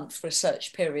 3-month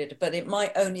research period, but it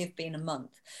might only have been a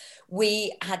month.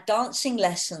 We had dancing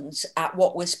lessons at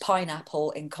what was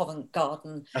Pineapple in Covent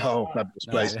Garden. Oh, fabulous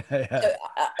place. So,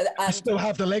 I still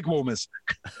have the leg warmers.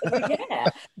 Yeah,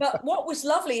 but what was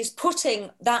lovely is putting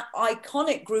that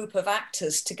iconic group of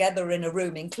actors together in a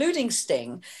room, including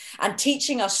Sting, and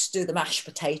teaching us to do the mashed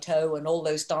potato and all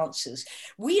those dances.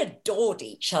 We adored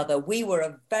each other. We were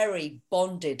a very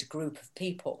bonded group of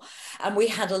people, and we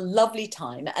had a lovely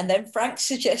time. And then Frank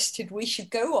suggested we should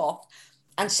go off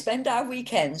and spend our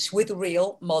weekends with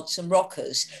real mods and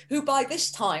rockers, who by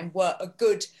this time were a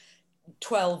good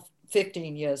 12,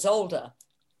 15 years older.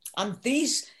 And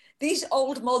these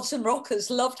old mods and rockers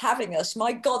loved having us.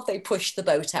 My God, they pushed the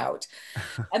boat out.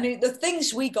 I mean, the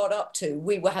things we got up to,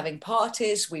 we were having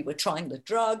parties, we were trying the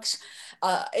drugs.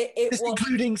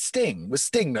 Including Sting. Was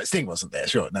Sting? No, Sting wasn't there.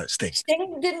 Sure, no, Sting.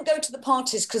 Sting didn't go to the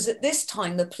parties because at this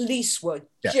time the police were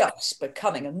just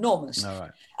becoming enormous. All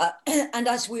right. And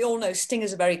as we all know, Sting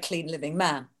is a very clean living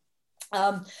man.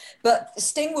 But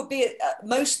Sting would be at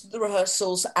most of the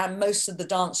rehearsals and most of the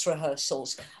dance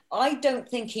rehearsals. I don't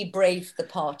think he braved the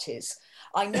parties.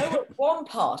 I know at one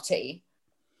party,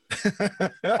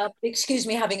 excuse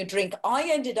me, having a drink, I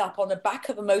ended up on the back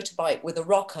of a motorbike with a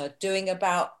rocker doing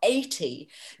about 80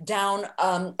 down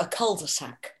a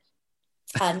cul-de-sac.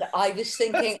 And I was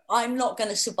thinking, I'm not going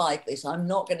to survive this. I'm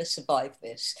not going to survive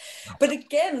this. But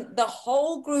again, the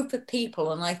whole group of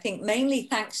people, and I think mainly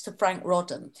thanks to Frank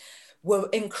Rodham, were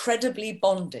incredibly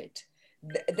bonded.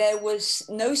 There was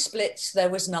no splits. There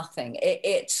was nothing.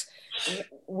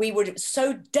 We were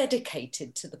so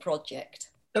dedicated to the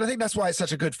project. And I think that's why it's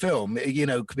such a good film,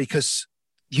 because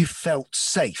you felt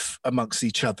safe amongst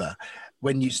each other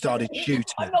when you started shooting.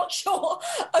 I'm not sure.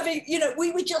 I mean,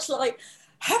 we were just like,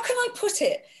 how can I put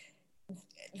it?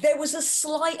 There was a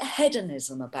slight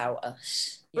hedonism about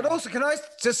us. But also, can I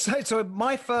just say, so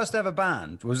my first ever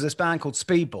band was this band called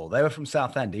Speedball. They were from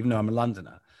Southend, even though I'm a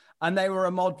Londoner. And they were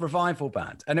a mod revival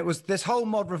band. And it was this whole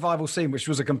mod revival scene, which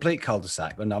was a complete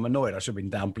cul-de-sac. And I'm annoyed. I should have been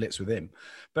down Blitz with him.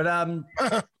 But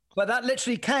but that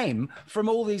literally came from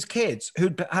all these kids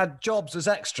who'd had jobs as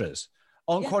extras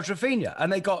on Quadrophenia,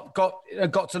 and they got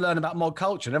to learn about mod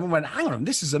culture, and everyone went, hang on,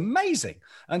 this is amazing.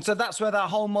 And so that's where that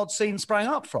whole mod scene sprang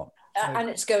up from. And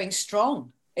it's going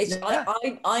strong.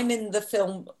 I'm in the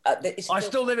film. I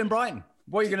still live in Brighton.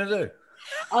 What are you going to do?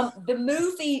 The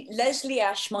movie, Leslie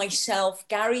Ash, myself,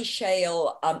 Gary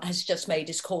Shale has just made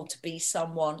is called To Be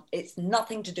Someone. It's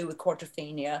nothing to do with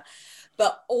Quadrophenia.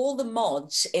 But all the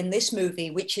mods in this movie,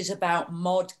 which is about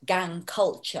mod gang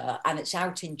culture, and it's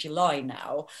out in July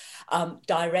now,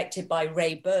 directed by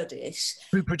Ray Burdis.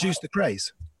 Who produced The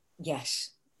Craze? Yes.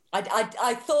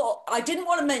 I thought, I didn't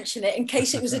want to mention it in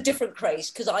case it was a different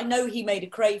Craze, because I know he made a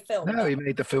Craze film. No, he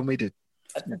made the film we did.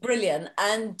 Brilliant.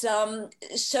 And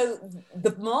so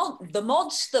the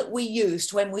mods that we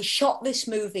used when we shot this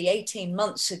movie 18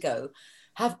 months ago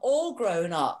have all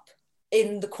grown up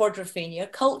in the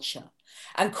Quadrophenia culture.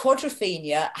 And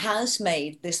Quadrophenia has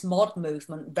made this mod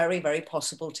movement very, very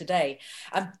possible today.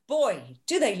 And boy,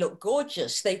 do they look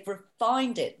gorgeous. They've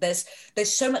refined it. There's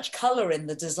so much color in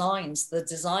the designs. The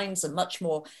designs are much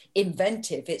more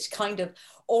inventive. It's kind of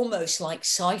almost like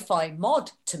sci-fi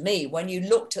mod to me. When you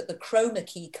looked at the chroma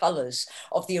key colors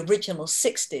of the original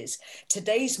 60s,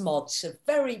 today's mods are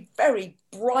very, very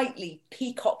brightly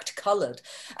peacocked colored.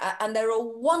 And they're a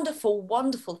wonderful,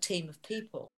 wonderful team of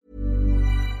people.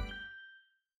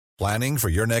 Planning for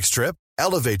your next trip?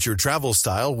 Elevate your travel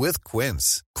style with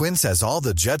Quince. Quince has all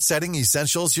the jet-setting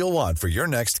essentials you'll want for your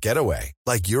next getaway,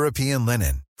 like European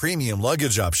linen, premium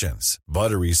luggage options,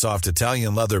 buttery soft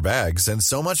Italian leather bags, and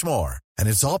so much more. And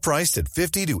it's all priced at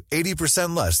 50 to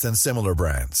 80% less than similar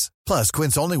brands. Plus,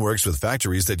 Quince only works with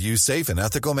factories that use safe and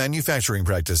ethical manufacturing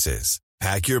practices.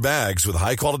 Pack your bags with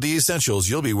high-quality essentials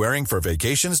you'll be wearing for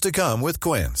vacations to come with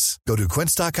Quince. Go to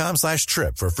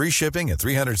quince.com/trip for free shipping and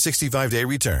 365-day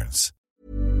returns.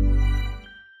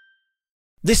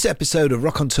 This episode of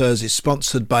Raconteurs is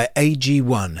sponsored by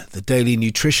AG1, the daily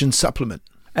nutrition supplement.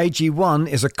 AG1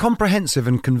 is a comprehensive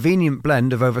and convenient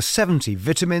blend of over 70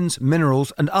 vitamins,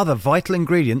 minerals, and other vital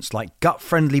ingredients like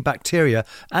gut-friendly bacteria,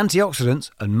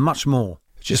 antioxidants, and much more.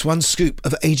 Just one scoop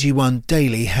of AG1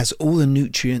 daily has all the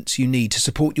nutrients you need to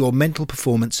support your mental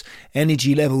performance,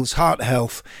 energy levels, heart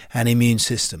health, and immune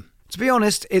system. To be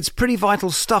honest, it's pretty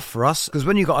vital stuff for us, because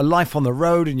when you've got a life on the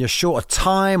road and you're short of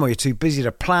time, or you're too busy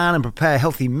to plan and prepare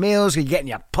healthy meals, you're getting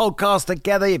your podcast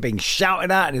together, you're being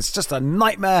shouted at, and it's just a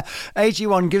nightmare,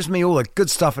 AG1 gives me all the good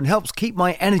stuff and helps keep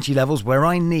my energy levels where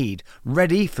I need,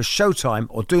 ready for showtime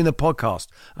or doing the podcast,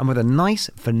 and with a nice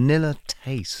vanilla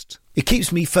taste. It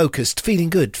keeps me focused, feeling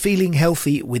good, feeling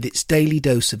healthy with its daily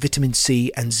dose of vitamin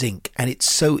C and zinc, and it's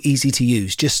so easy to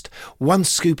use. Just one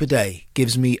scoop a day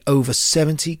gives me over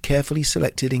 70 carefully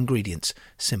selected ingredients.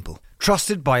 Simple.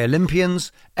 Trusted by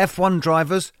Olympians, F1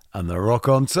 drivers, and the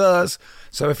Raconteurs.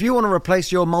 So if you want to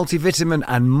replace your multivitamin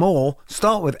and more,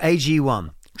 start with AG1.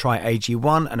 Try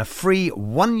AG1 and a free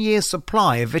 1-year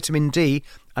supply of vitamin D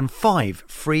and 5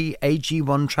 free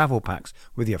AG1 travel packs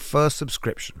with your first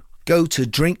subscription. Go to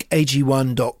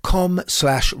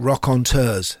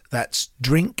drinkag1.com/raconteurs. That's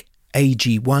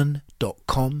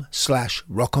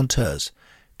drinkag1.com/raconteurs.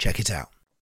 Check it out.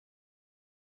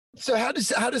 So how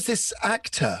does this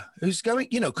actor who's going,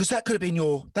 because that could have been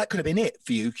it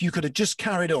for you. You could have just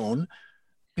carried on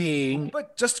being,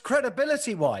 but just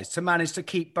credibility wise, to manage to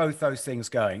keep both those things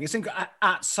going, it's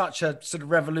at such a sort of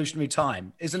revolutionary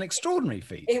time, is an extraordinary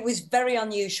feat. It was very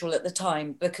unusual at the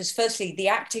time because, firstly, the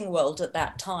acting world at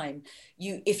that time,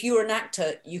 if you were an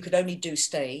actor, you could only do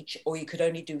stage or you could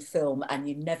only do film, and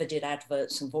you never did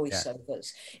adverts and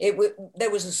voiceovers. Yeah. There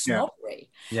was a snobbery.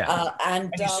 Yeah, and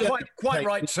quite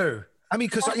right too. I mean,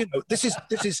 because this is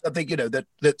something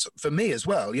that's for me as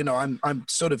well. I'm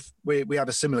sort of we have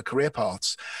a similar career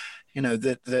paths.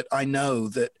 That I know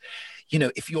that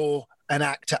if you're an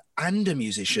actor and a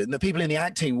musician, the people in the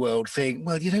acting world think,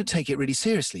 well, you don't take it really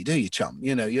seriously, do you, chum?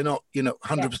 You're not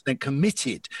 100%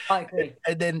 committed. I agree.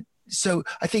 And then so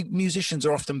I think musicians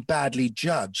are often badly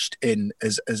judged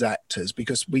as actors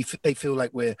because they feel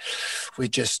like we're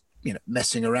just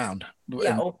messing around.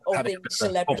 Yeah, or being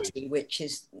celebrity, which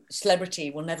is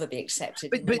celebrity will never be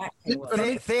accepted in the acting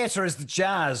world. Theatre is the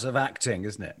jazz of acting,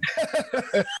 isn't it?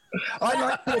 I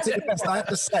like theatre the best. I have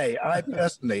to say, I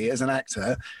personally, as an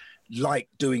actor, like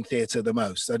doing theatre the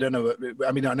most. I don't know.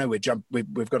 I mean, I know we've got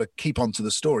to keep on to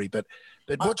the story, but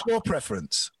what's your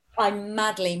preference? I'm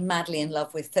madly in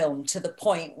love with film, to the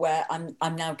point where I'm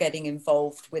now getting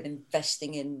involved with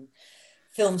investing in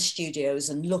film studios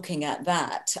and looking at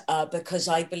that, because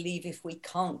I believe if we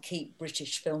can't keep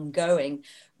British film going,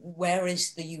 where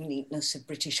is the uniqueness of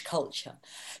British culture?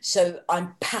 So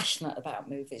I'm passionate about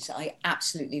movies. I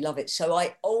absolutely love it. So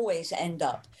I always end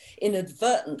up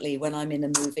inadvertently, when I'm in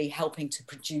a movie, helping to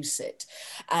produce it.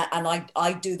 And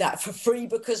I do that for free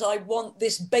because I want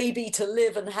this baby to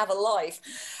live and have a life.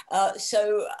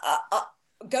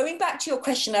 Going back to your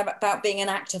question about being an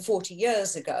actor 40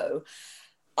 years ago,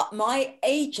 my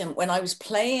agent, when I was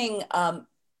playing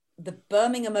the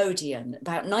Birmingham Odeon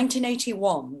about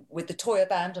 1981 with the Toyah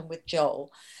Band and with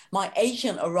Joel, my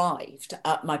agent arrived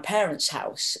at my parents'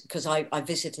 house because I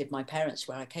visited my parents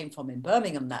where I came from in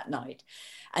Birmingham that night.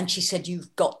 And she said,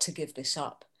 "You've got to give this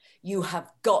up. You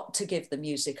have got to give the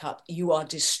music up. You are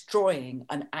destroying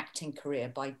an acting career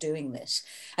by doing this."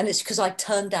 And it's because I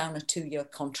turned down a 2-year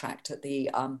contract at the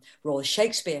Royal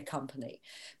Shakespeare Company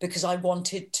because I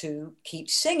wanted to keep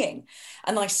singing.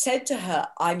 And I said to her,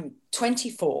 "I'm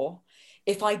 24.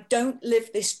 If I don't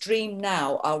live this dream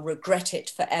now, I'll regret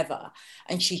it forever."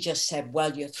 And she just said,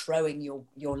 "Well, you're throwing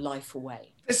your life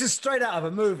away." This is straight out of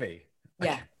a movie.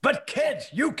 Yeah. But kid,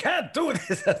 you can't do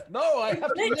this. No, I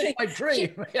have to live my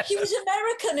dream. She was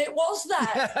American. It was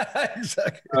that.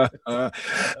 Exactly.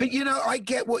 But you know, I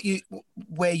get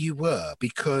where you were,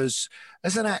 because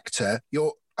as an actor,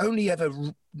 you're only ever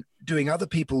doing other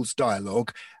people's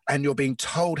dialogue and you're being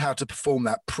told how to perform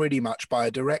that pretty much by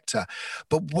a director.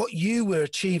 But what you were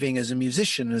achieving as a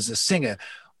musician, as a singer,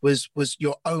 was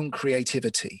your own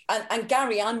creativity. And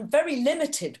Gary, I'm very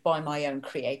limited by my own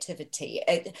creativity.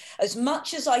 As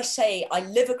much as I say I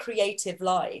live a creative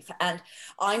life and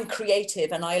I'm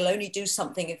creative and I'll only do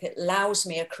something if it allows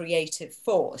me a creative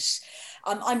force,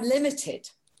 I'm limited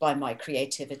by my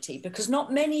creativity, because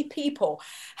not many people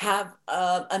have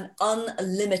an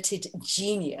unlimited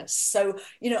genius. So,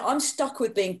 you know, I'm stuck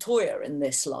with being Toyah in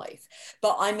this life,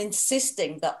 but I'm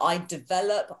insisting that I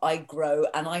develop, I grow,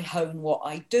 and I hone what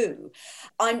I do.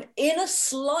 I'm in a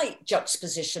slight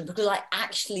juxtaposition because I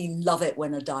actually love it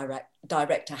when a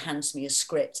director hands me a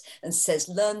script and says,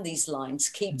 "Learn these lines,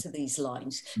 keep to these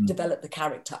lines, develop the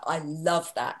character." I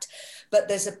love that. But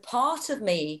there's a part of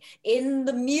me in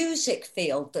the music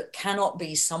field that cannot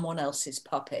be someone else's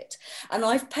puppet. And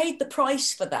I've paid the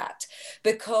price for that,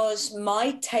 because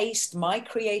my taste, my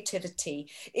creativity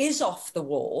is off the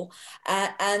wall.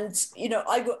 And, you know,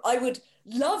 I would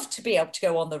love to be able to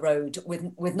go on the road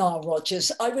with Nile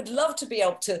Rodgers. I would love to be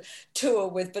able to tour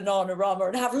with Bananarama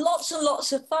and have lots and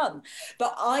lots of fun.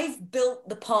 But I've built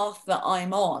the path that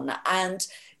I'm on, and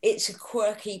it's a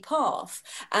quirky path,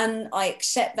 and I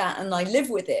accept that and I live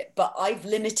with it. But I've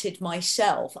limited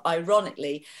myself,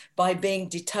 ironically, by being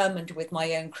determined with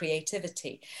my own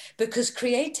creativity, because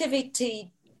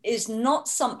creativity is not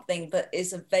something that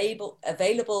is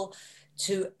available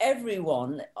to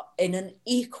everyone in an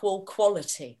equal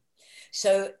quality.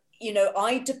 So, you know,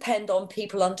 I depend on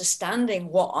people understanding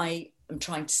what I am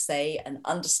trying to say and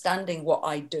understanding what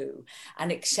I do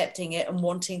and accepting it and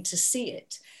wanting to see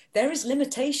it. There is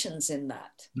limitations in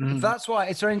that. That's why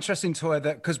it's very interesting, Toyah,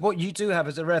 that because what you do have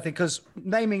is a rare thing, because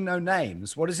naming no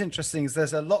names, what is interesting is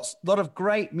there's a lot of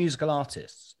great musical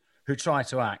artists who try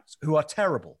to act who are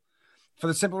terrible, for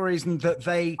the simple reason that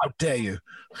they... How dare you?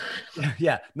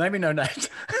 Yeah, naming no names.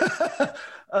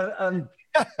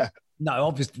 No,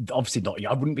 obviously not.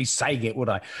 I wouldn't be saying it, would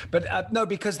I? But no,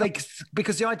 because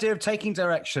the idea of taking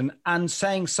direction and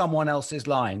saying someone else's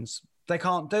lines, they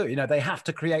can't do it. You know, they have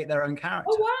to create their own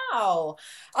character. Oh,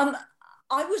 wow.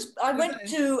 I went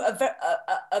to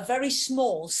a very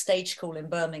small stage school in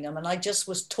Birmingham, and I just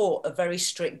was taught a very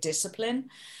strict discipline.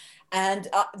 And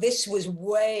this was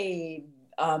way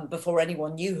before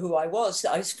anyone knew who I was.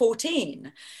 I was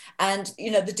 14. And,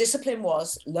 you know, the discipline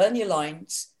was learn your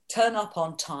lines, turn up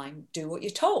on time, do what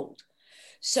you're told.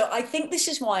 So I think this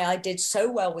is why I did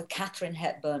so well with Katharine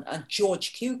Hepburn and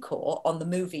George Cukor on the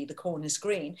movie The Corners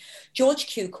Green. George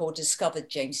Cukor discovered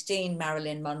James Dean,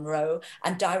 Marilyn Monroe,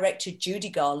 and directed Judy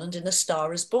Garland in A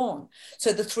Star is Born.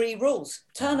 So the 3 rules: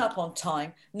 turn up on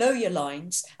time, know your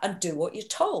lines, and do what you're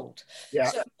told.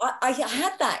 Yeah. So I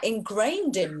had that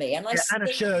ingrained in me. And Anna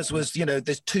Scherz was, you know,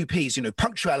 there's 2 Ps, you know,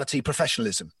 punctuality,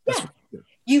 professionalism. That's what you do.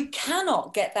 You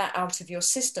cannot get that out of your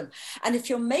system. And if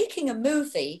you're making a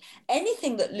movie,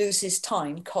 anything that loses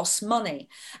time costs money.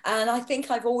 And I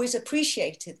think I've always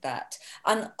appreciated that.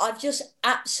 And I've just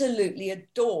absolutely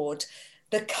adored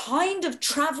the kind of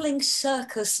traveling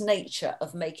circus nature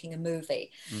of making a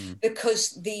movie,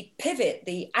 because the pivot,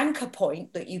 the anchor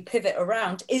point that you pivot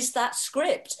around is that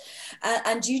script,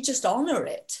 and you just honor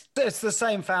it. It's the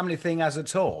same family thing as a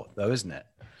tour, though, isn't it?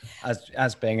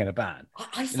 as being in a band.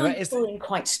 I find touring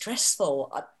quite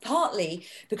stressful, partly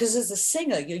because as a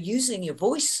singer, you're using your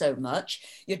voice so much.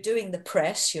 You're doing the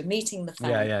press, you're meeting the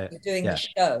fans, you're doing the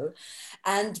show.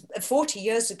 And 40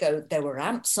 years ago, there were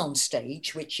amps on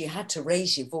stage, which you had to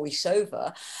raise your voice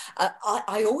over.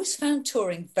 I always found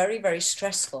touring very, very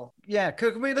stressful. Yeah,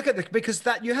 can we look at because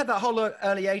you had that whole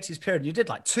early 80s period, you did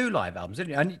like 2 live albums, didn't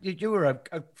you? And you were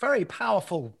a very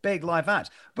powerful, big live act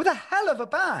with a hell of a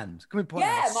band. Can we point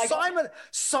out?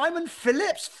 Simon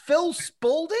Phillips, Phil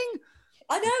Spalding?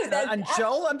 I know. And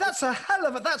Joel, and that's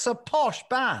a posh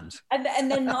band. And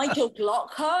then Nigel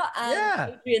Glocker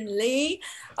and Adrian Lee.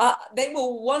 They were a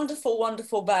wonderful,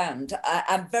 wonderful band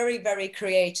and very, very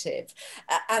creative.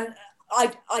 And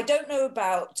I don't know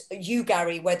about you,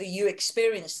 Gary, whether you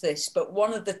experienced this, but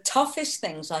one of the toughest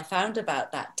things I found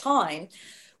about that time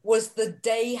was the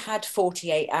day had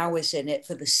 48 hours in it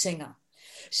for the singer.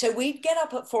 So we'd get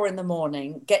up at 4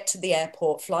 a.m, get to the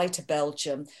airport, fly to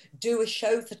Belgium, do a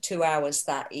show for 2 hours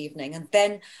that evening. And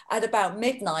then at about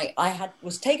midnight,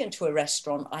 was taken to a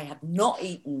restaurant. I had not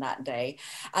eaten that day.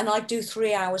 And I'd do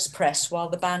 3 hours press while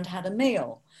the band had a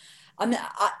meal. I mean,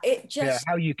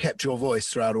 how you kept your voice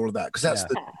throughout all of that,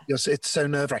 because it's so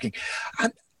nerve-wracking.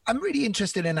 I'm really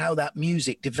interested in how that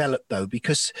music developed, though,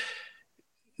 because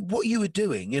what you were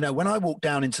doing, when I walked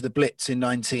down into the Blitz in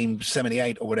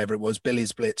 1978 or whatever it was,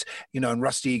 Billy's Blitz, and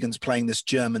Rusty Egan's playing this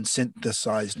German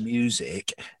synthesized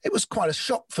music, it was quite a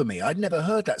shock for me. I'd never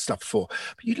heard that stuff before.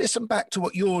 But you listen back to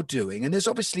what you're doing, and there's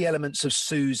obviously elements of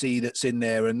Susie that's in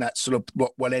there, and that's sort of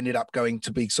what ended up going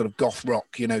to be sort of goth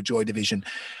rock, Joy Division.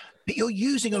 But you're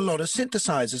using a lot of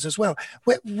synthesizers as well.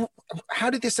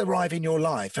 How did this arrive in your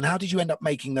life, and how did you end up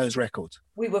making those records?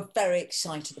 We were very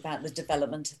excited about the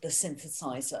development of the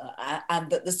synthesizer, and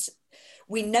that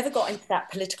we never got into that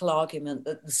political argument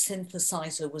that the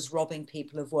synthesizer was robbing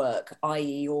people of work,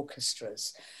 i.e.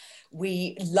 orchestras.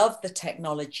 We loved the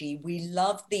technology. We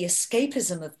loved the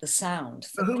escapism of the sound.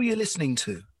 So who were you listening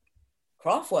to?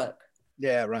 Kraftwerk.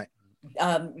 Yeah, right.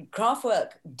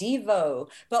 Kraftwerk, Devo,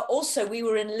 but also we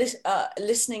were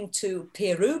listening to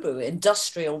Pere Ubu,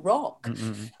 industrial rock.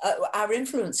 Our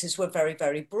influences were very,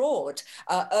 very broad.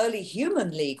 Early Human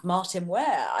League, Martin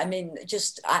Ware, I mean,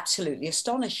 just absolutely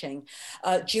astonishing.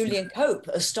 Julian Cope,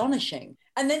 astonishing.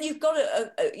 And then you've got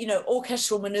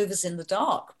Orchestral Maneuvers in the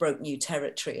Dark broke new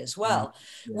territory as well.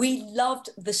 We loved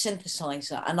the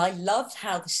synthesizer, and I loved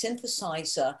how the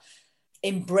synthesizer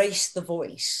embraced the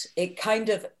voice. It kind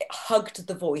of hugged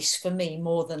the voice for me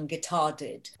more than guitar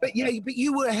did. But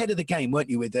you were ahead of the game,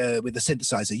 weren't you, with the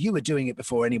synthesizer? You were doing it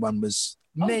before anyone was.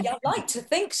 I like to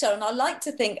think so, and I like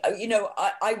to think,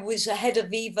 I was ahead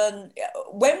of even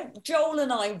when Joel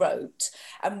and I wrote,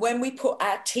 and when we put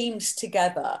our teams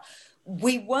together,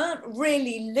 we weren't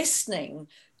really listening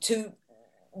to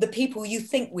the people you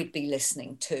think we'd be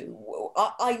listening to.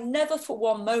 I never for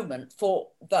one moment thought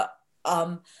that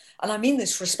and I mean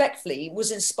this respectfully,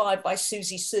 was inspired by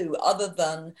Susie Sue, other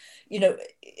than,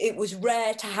 it was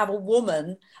rare to have a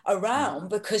woman around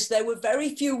because there were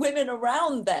very few women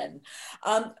around then.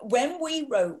 When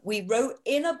we wrote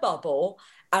in a bubble,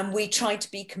 and we tried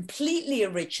to be completely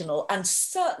original and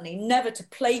certainly never to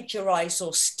plagiarize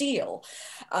or steal.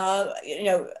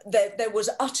 There was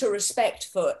utter respect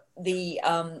for the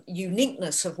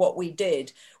uniqueness of what we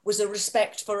did, was a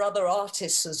respect for other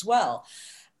artists as well.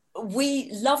 We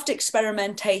loved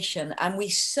experimentation, and we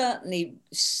certainly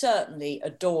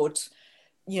adored,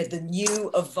 the new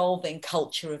evolving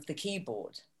culture of the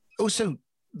keyboard. Also,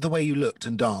 the way you looked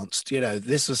and danced,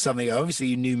 this was something, obviously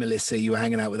you knew Melissa, you were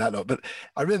hanging out with that lot, but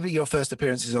I remember your first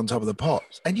appearances on Top of the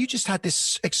Pops, and you just had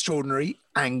this extraordinary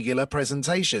angular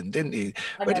presentation, didn't you?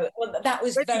 I know. Well, that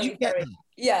was very, very,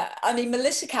 yeah. I mean,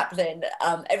 Melissa Kaplan,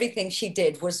 everything she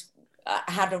did was,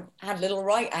 had little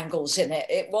right angles in it.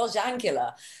 It was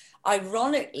angular.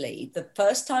 Ironically, the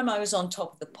first time I was on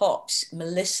Top of the Pops,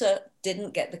 Melissa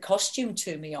didn't get the costume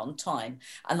to me on time,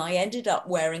 and I ended up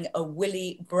wearing a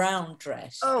Willie Brown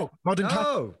dress. Oh, modern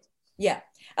classic. Yeah.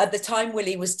 At the time,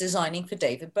 Willie was designing for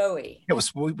David Bowie.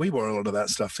 We wore a lot of that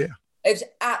stuff, yeah. It was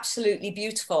absolutely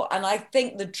beautiful. And I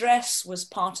think the dress was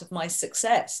part of my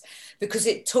success because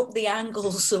it took the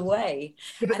angles away.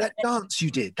 Yeah, but that dance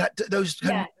you did,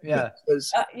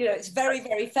 it's very,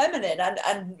 very feminine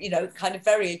and kind of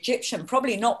very Egyptian,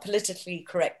 probably not politically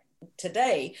correct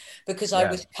today because I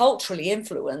was culturally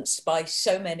influenced by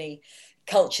so many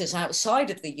cultures outside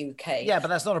of the UK. Yeah, but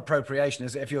that's not appropriation,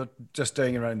 is it? If you're just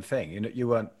doing your own thing, you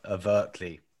weren't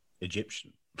overtly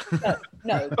Egyptian.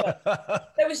 No.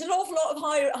 But there was an awful lot of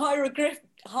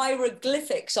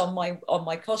hieroglyphics on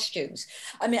my costumes.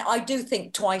 I mean, I do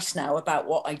think twice now about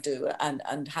what I do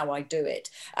and how I do it.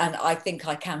 And I think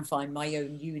I can find my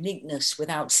own uniqueness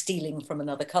without stealing from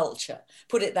another culture.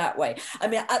 Put it that way. I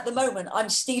mean, at the moment, I'm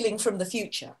stealing from the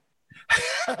future.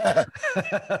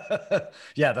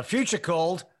 Yeah, the future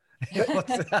called.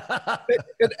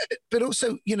 but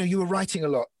also, you know, you were writing a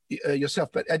lot yourself,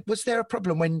 but was there a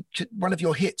problem when one of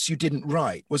your hits you didn't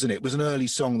write, wasn't it? It was an early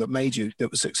song that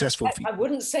was successful for you. I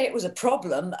wouldn't say it was a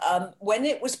problem. When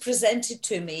it was presented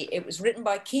to me, it was written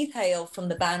by Keith Hale from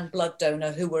the band Blood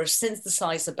Donor, who were a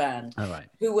synthesizer band,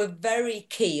 who were very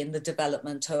key in the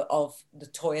development of the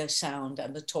Toyah sound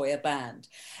and the Toyah band.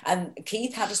 And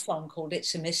Keith had a song called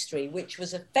It's a Mystery, which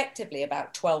was effectively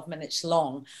about 12 minutes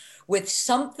long, with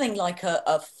something like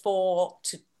a 4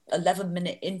 to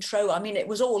 11-minute intro. I mean, it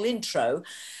was all intro.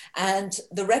 And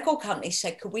the record company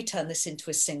said, could we turn this into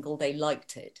a single? They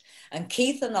liked it. And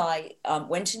Keith and I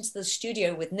went into the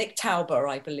studio with Nick Tauber,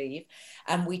 I believe,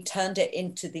 and we turned it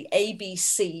into the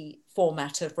ABC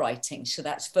format of writing. So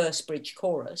that's verse, bridge,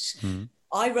 chorus.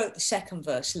 I wrote the second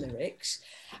verse lyrics.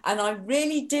 And I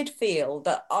really did feel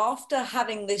that after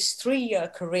having this 3-year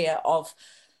career of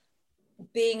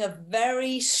being a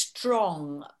very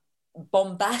strong,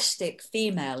 bombastic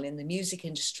female in the music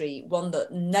industry, one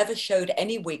that never showed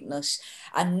any weakness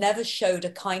and never showed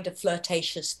a kind of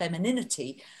flirtatious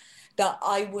femininity, that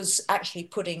I was actually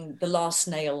putting the last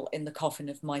nail in the coffin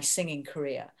of my singing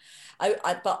career.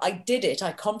 But I did it.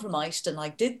 I compromised and I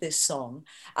did this song,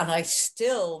 and I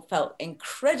still felt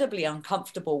incredibly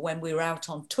uncomfortable when we were out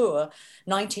on tour,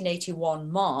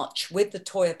 1981 March, with the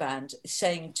Toyah band,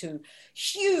 saying to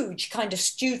huge kind of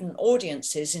student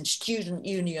audiences in student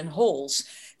union halls,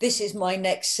 this is my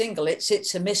next single,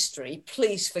 It's a Mystery,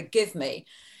 please forgive me.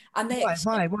 And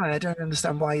why? I don't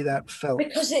understand why that felt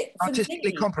because it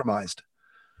artistically compromised.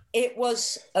 It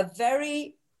was a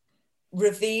very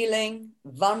revealing,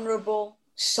 vulnerable,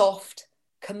 soft,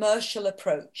 commercial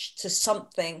approach to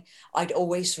something I'd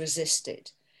always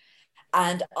resisted.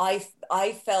 And I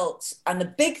felt, and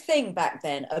the big thing back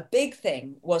then,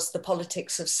 was the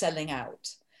politics of selling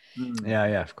out. Yeah,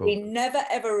 of course. We never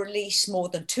ever released more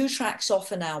than 2 tracks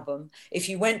off an album. If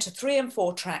you went to 3 and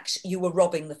 4 tracks, you were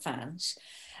robbing the fans.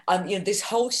 You know, this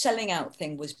whole selling out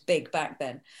thing was big back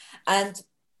then.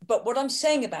 But what I'm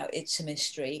saying about It's a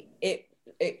Mystery, it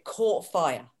caught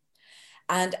fire.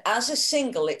 And as a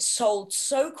single, it sold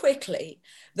so quickly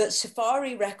that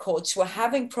Safari Records were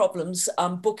having problems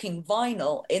booking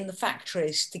vinyl in the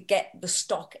factories to get the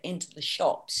stock into the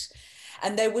shops.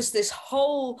 And there was this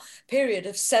whole period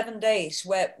of 7 days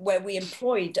where we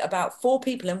employed about 4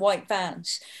 people in white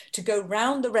vans to go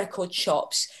round the record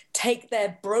shops, take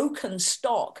their broken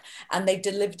stock, and they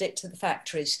delivered it to the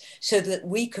factories so that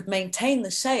we could maintain the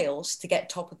sales to get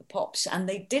Top of the Pops. And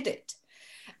they did it.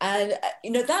 And,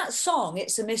 you know, that song,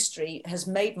 It's a Mystery, has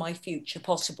made my future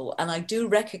possible. And I do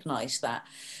recognize that.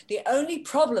 The only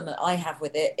problem that I have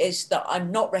with it is that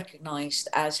I'm not recognized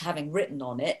as having written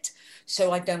on it.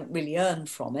 So I don't really earn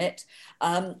from it.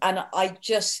 And I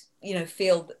just, you know,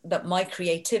 feel that my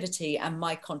creativity and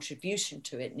my contribution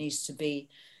to it needs to be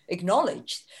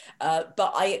acknowledged.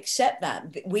 But I accept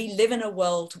that. We live in a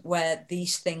world where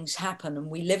these things happen, and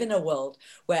we live in a world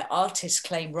where artists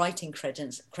claim writing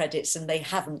credits and they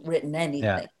haven't written anything.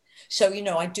 Yeah. So, you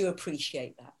know, I do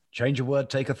appreciate that. Change a word,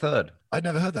 take a third. I'd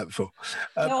never heard that before.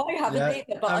 No, I haven't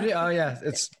either. But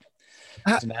it's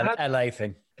an LA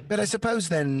thing. But I suppose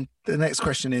then the next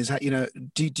question is, you know,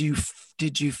 did you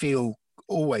feel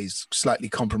always slightly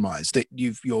compromised that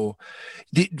did you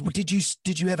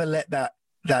ever let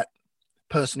that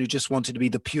person who just wanted to be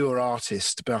the pure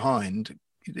artist behind,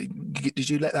 did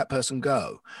you let that person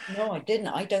go? No, I didn't.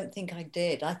 I don't think I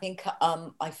did. I think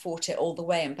I fought it all the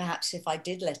way. And perhaps if I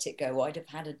did let it go, I'd have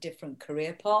had a different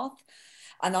career path.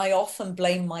 And I often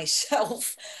blame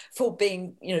myself for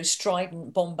being, you know,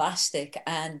 strident, bombastic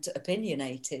and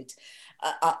opinionated.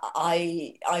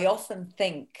 I often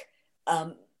think,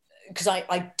 because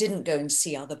I didn't go and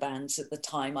see other bands at the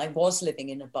time. I was living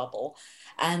in a bubble,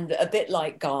 and a bit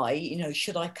like Guy, you know,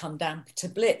 should I come down to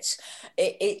Blitz?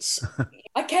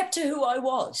 I kept to who I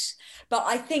was. But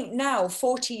I think now,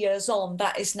 40 years on,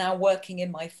 that is now working in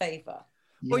my favor.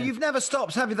 Well, you've never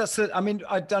stopped, have you? I mean,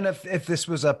 I don't know if this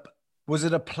was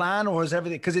it a plan, or is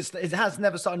everything, because it has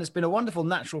never started. It's been a wonderful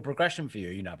natural progression for you.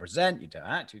 You now present, you do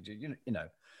act, you do, you know.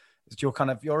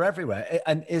 You're everywhere.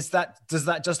 And does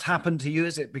that just happen to you?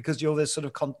 Is it because you're this sort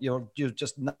of you're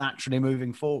just naturally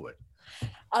moving forward?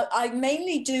 I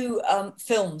mainly do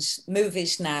films,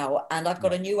 movies now, and I've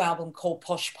got a new album called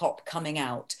Posh Pop coming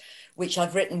out, which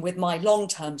I've written with my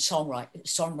long-term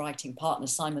songwriting partner,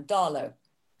 Simon Darlow.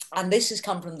 And this has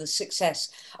come from the success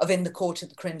of In the Court of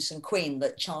the Crimson Queen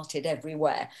that charted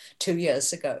everywhere 2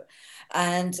 years ago.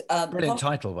 And brilliant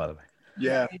title, by the way.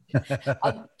 Yeah.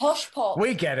 Posh Pop.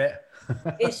 We get it.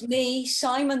 It's me,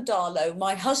 Simon Darlow.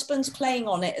 My husband's playing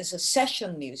on it as a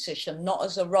session musician, not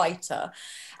as a writer.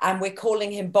 And we're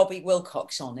calling him Bobby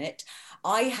Wilcox on it.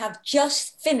 I have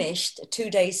just finished 2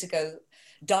 days ago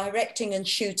directing and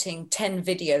shooting 10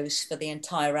 videos for the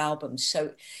entire album.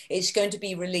 So it's going to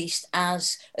be released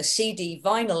as a CD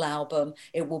vinyl album.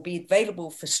 It will be available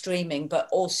for streaming, but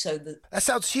also That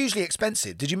sounds hugely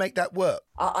expensive. Did you make that work?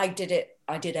 I did it.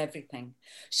 I did everything.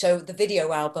 So the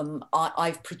video album,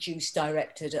 I've produced,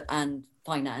 directed and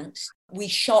financed. We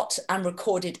shot and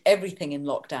recorded everything in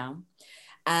lockdown.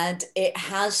 And it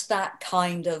has that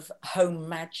kind of home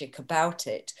magic about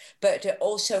it, but it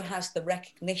also has the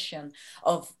recognition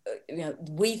of,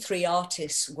 we three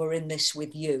artists were in this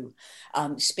with you,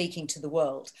 speaking to the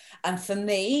world. And for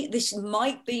me, this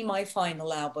might be my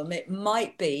final album. It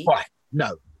might be. Why?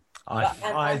 No.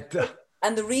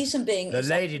 And the reason being... The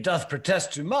lady doth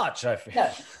protest too much, I feel.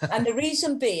 No. And the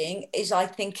reason being is I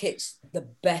think it's the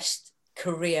best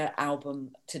career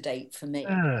album to date for me.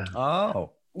 Oh.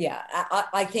 Yeah,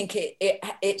 I think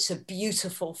it's a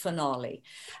beautiful finale.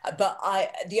 But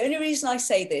the only reason I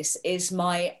say this is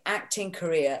my acting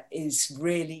career is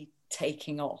really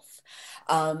taking off.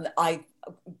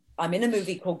 I'm in a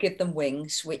movie called Give Them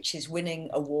Wings, which is winning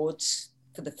awards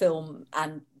for the film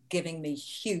and giving me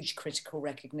huge critical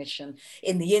recognition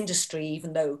in the industry,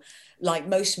 even though, like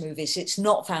most movies, it's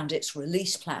not found its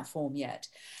release platform yet.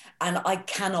 And I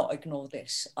cannot ignore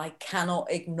this. I cannot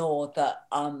ignore that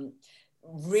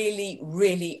really,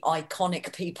 really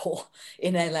iconic people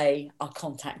in LA are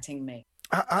contacting me.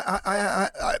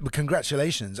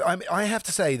 Congratulations. I have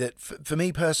to say that for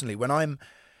me personally, if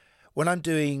I'm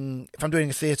doing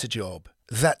a theatre job,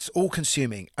 that's all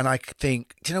consuming. And I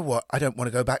think, do you know what? I don't want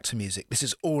to go back to music. This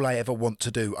is all I ever want to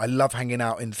do. I love hanging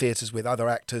out in theatres with other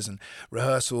actors and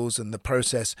rehearsals and the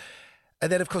process.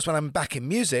 And then, of course, when I'm back in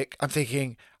music, I'm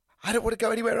thinking, I don't want to go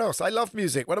anywhere else. I love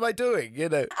music. What am I doing?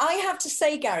 I have to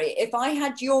say, Gary, if I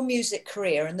had your music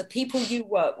career and the people you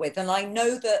work with, and I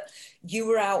know that you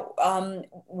were out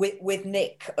with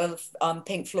Nick of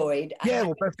Pink Floyd. Yeah,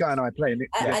 well, both Guy and I play.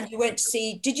 And you went to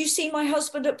see, did you see My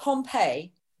Husband at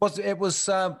Pompeii? It was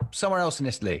somewhere else in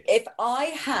Italy. If I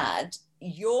had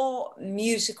your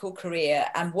musical career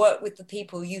and worked with the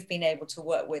people you've been able to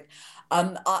work with,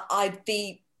 I'd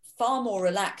be far more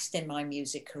relaxed in my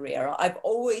music career. I've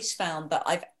always found that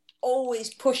I've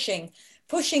always pushing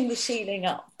the ceiling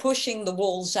up, pushing the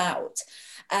walls out,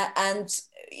 and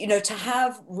to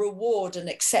have reward and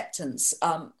acceptance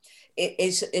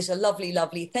is a lovely,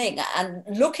 lovely thing. And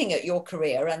looking at your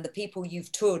career and the people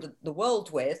you've toured the world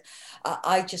with,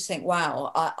 I just think,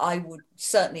 wow, I would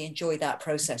certainly enjoy that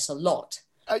process a lot.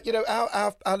 A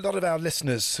lot of our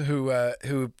listeners who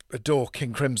adore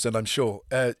King Crimson, I'm sure,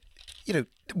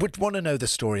 would want to know the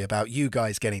story about you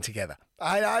guys getting together.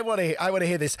 I want to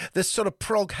hear this sort of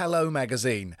prog hello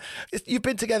magazine. You've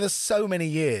been together so many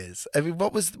years. I mean,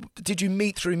 did you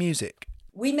meet through music?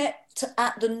 We met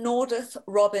at the Nordoff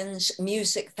Robbins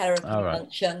Music Therapy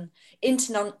Luncheon,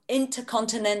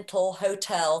 Intercontinental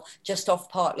Hotel, just off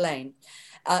Park Lane.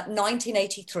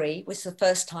 1983 was the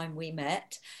first time we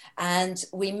met. And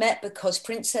we met because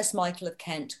Princess Michael of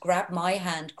Kent grabbed my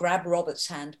hand, grabbed Robert's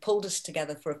hand, pulled us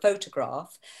together for a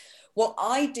photograph. What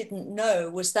I didn't know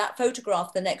was that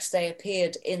photograph the next day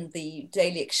appeared in the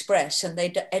Daily Express, and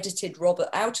they'd edited Robert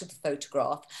out of the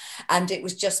photograph. And it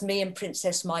was just me and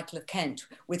Princess Michael of Kent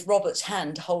with Robert's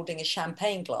hand holding a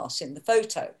champagne glass in the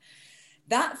photo.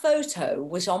 That photo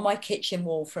was on my kitchen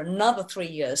wall for another 3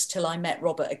 years till I met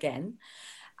Robert again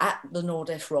at the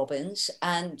Nordoff Robbins,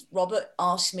 and Robert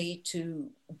asked me to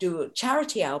do a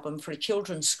charity album for a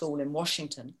children's school in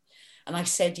Washington. And I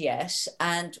said yes,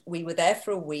 and we were there for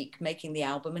a week making the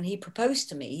album, and he proposed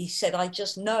to me. He said, I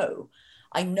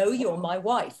know you're my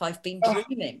wife. I've been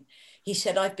dreaming. He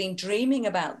said, I've been dreaming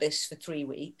about this for 3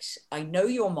 weeks. I know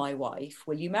you're my wife.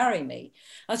 Will you marry me?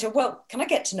 I said, well, can I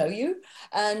get to know you?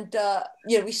 And,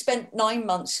 we spent 9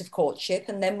 months of courtship,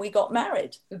 and then we got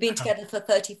married. We've been together for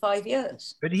 35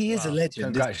 years. But he is a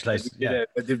legend. Congratulations. Yeah.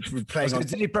 Did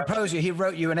he propose you? He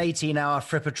wrote you an 18-hour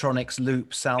Frippertronics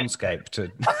loop soundscape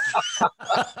to...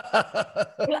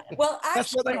 Well, actually,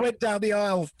 that's what they went down the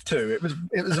aisle to. It was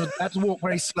had to walk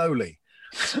very slowly.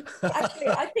 Actually,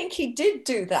 I think he did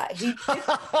do that. He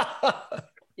did.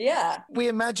 Yeah. We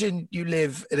imagine you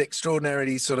live an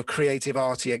extraordinarily sort of creative,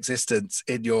 arty existence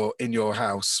in your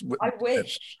house. I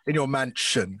wish. In your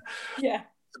mansion. Yeah.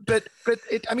 but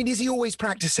I mean, is he always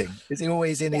practicing? Is he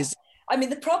always in his? I mean,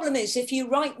 the problem is if you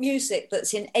write music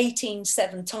that's in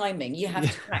 18/7 timing, you have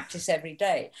to practice every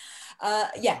day.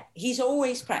 He's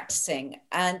always practicing.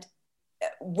 And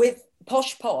with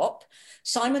Posh Pop,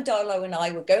 Simon Darlow and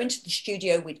I would go into the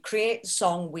studio, we'd create the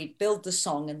song, we'd build the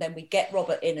song, and then we'd get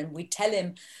Robert in and we'd tell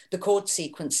him the chord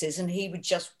sequences and he would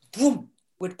just, boom,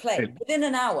 would play. Within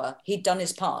an hour, he'd done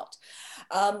his part.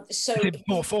 So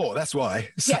 4/4, that's why.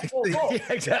 Yeah, 4/4.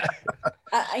 Yeah,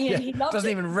 exactly. He loved doesn't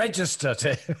it. even register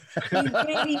to. He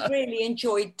really, really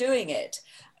enjoyed doing it.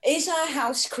 Is our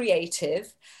house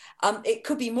creative? It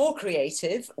could be more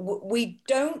creative. We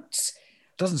don't.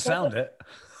 Doesn't sound it.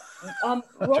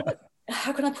 Robert,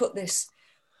 how can I put this?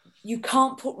 You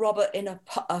can't put Robert in a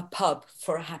pub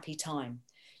for a happy time.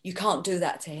 You can't do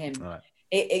that to him.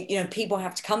 Right. People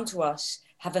have to come to us,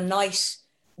 have a nice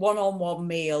one-on-one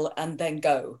meal, and then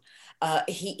go.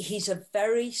 He's a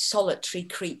very solitary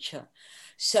creature.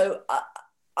 So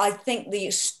I think the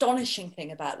astonishing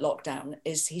thing about lockdown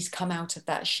is he's come out of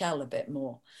that shell a bit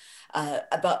more.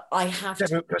 But I have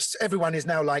to... Everyone is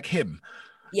now like him.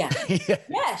 Yeah.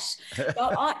 Yes.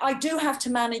 But I do have to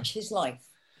manage his life.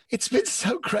 It's been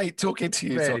so great talking to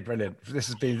you. Really brilliant. This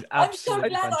has been absolutely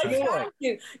I'm so glad fantastic. I found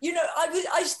you. You know,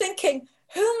 I was thinking,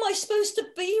 who am I supposed to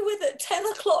be with at 10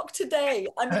 o'clock today?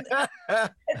 I mean,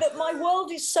 that my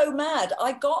world is so mad.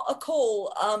 I got a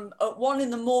call at 1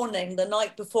 a.m. the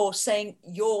night before saying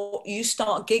you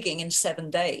start gigging in 7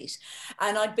 days.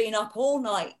 And I'd been up all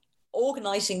night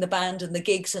organising the band and the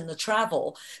gigs and the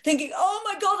travel, thinking, oh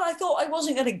my God, I thought I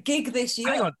wasn't going to gig this year.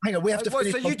 Hang on, we have to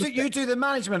finish. So you do the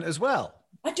management as well?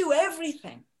 I do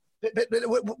everything. But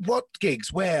what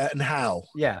gigs, where and how?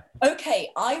 Yeah.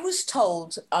 Okay, I was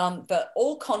told that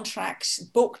all contracts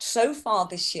booked so far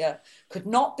this year could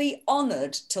not be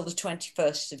honoured till the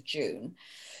 21st of June.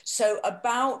 So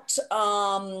about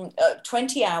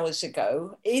 20 hours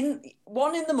ago,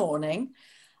 1 a.m,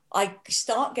 I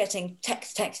start getting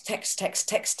text.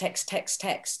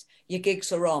 Your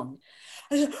gigs are on.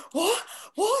 I said,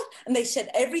 what? And they said,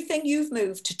 everything you've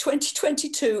moved to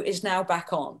 2022 is now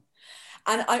back on.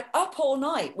 And I'm up all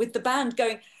night with the band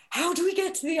going, how do we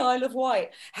get to the Isle of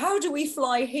Wight? How do we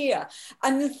fly here?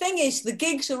 And the thing is, the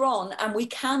gigs are on and we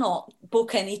cannot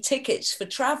book any tickets for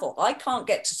travel. I can't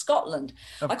get to Scotland.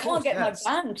 I can't get my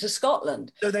band to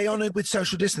Scotland. So they honoured with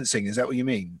social distancing, is that what you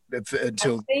mean?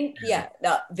 Until I think,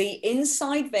 the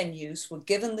inside venues were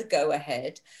given the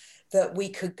go-ahead that we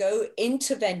could go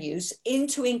into venues,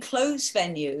 into enclosed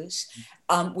venues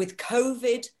with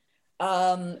COVID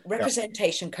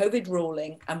representation, COVID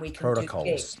ruling, and we can protocols.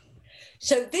 Do gigs.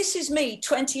 So this is me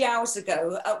 20 hours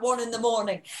ago at 1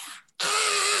 a.m.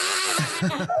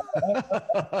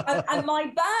 and my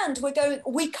band, we're going,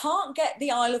 we can't get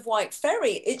the Isle of Wight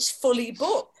ferry. It's fully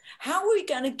booked. How are we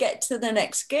going to get to the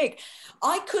next gig?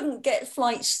 I couldn't get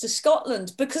flights to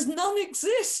Scotland because none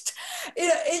exist.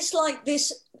 It's like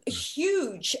this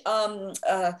huge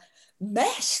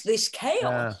mess, this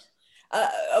chaos.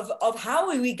 Of how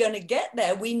are we going to get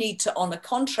there? We need to honour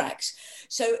contracts.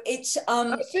 So it's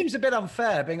it seems a bit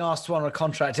unfair being asked to honour a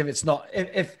contract if it's not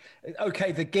if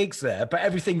okay, the gig's there, but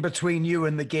everything between you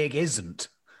and the gig isn't.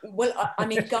 Well, I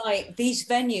mean, Guy, these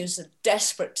venues are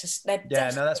desperate to. No,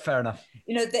 that's fair enough.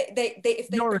 You know, if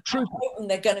they're open,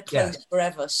 they're going to close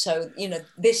forever. So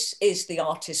this is the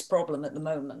artist's problem at the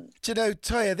moment. Do you know,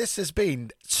 Toyah, this has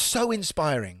been so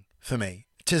inspiring for me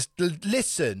to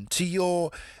listen to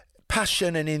your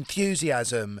passion and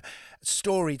enthusiasm,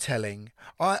 storytelling.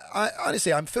 I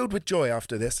honestly, I'm filled with joy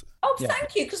after this. Oh,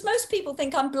 thank you, because most people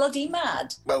think I'm bloody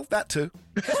mad. Well, that too.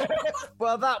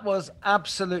 Well, that was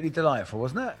absolutely delightful,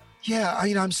 wasn't it? Yeah,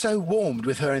 I'm so warmed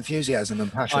with her enthusiasm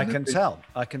and passion. I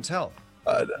can tell.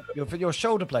 Your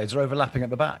shoulder blades are overlapping at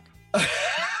the back.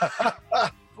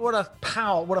 What a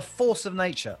power, what a force of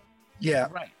nature. Yeah.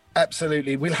 Right.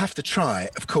 Absolutely. We'll have to try,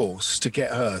 of course, to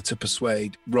get her to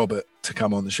persuade Robert to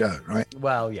come on the show, right?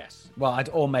 Well, yes. Well,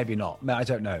 or maybe not. I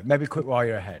don't know. Maybe quit while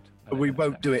you're ahead. We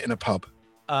won't do it in a pub.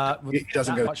 It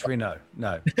doesn't go. Much we know.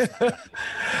 No.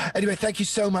 Anyway, thank you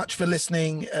so much for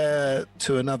listening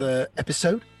to another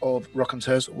episode of Rock and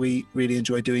Tours. We really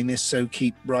enjoy doing this, so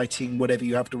keep writing whatever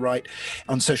you have to write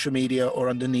on social media or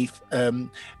underneath on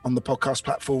the podcast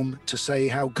platform to say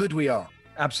how good we are.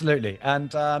 Absolutely.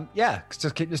 And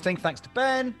just keep listening. Thanks to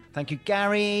Ben. Thank you,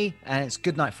 Gary. And it's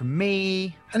good night from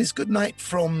me. And it's good night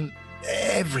from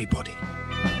everybody.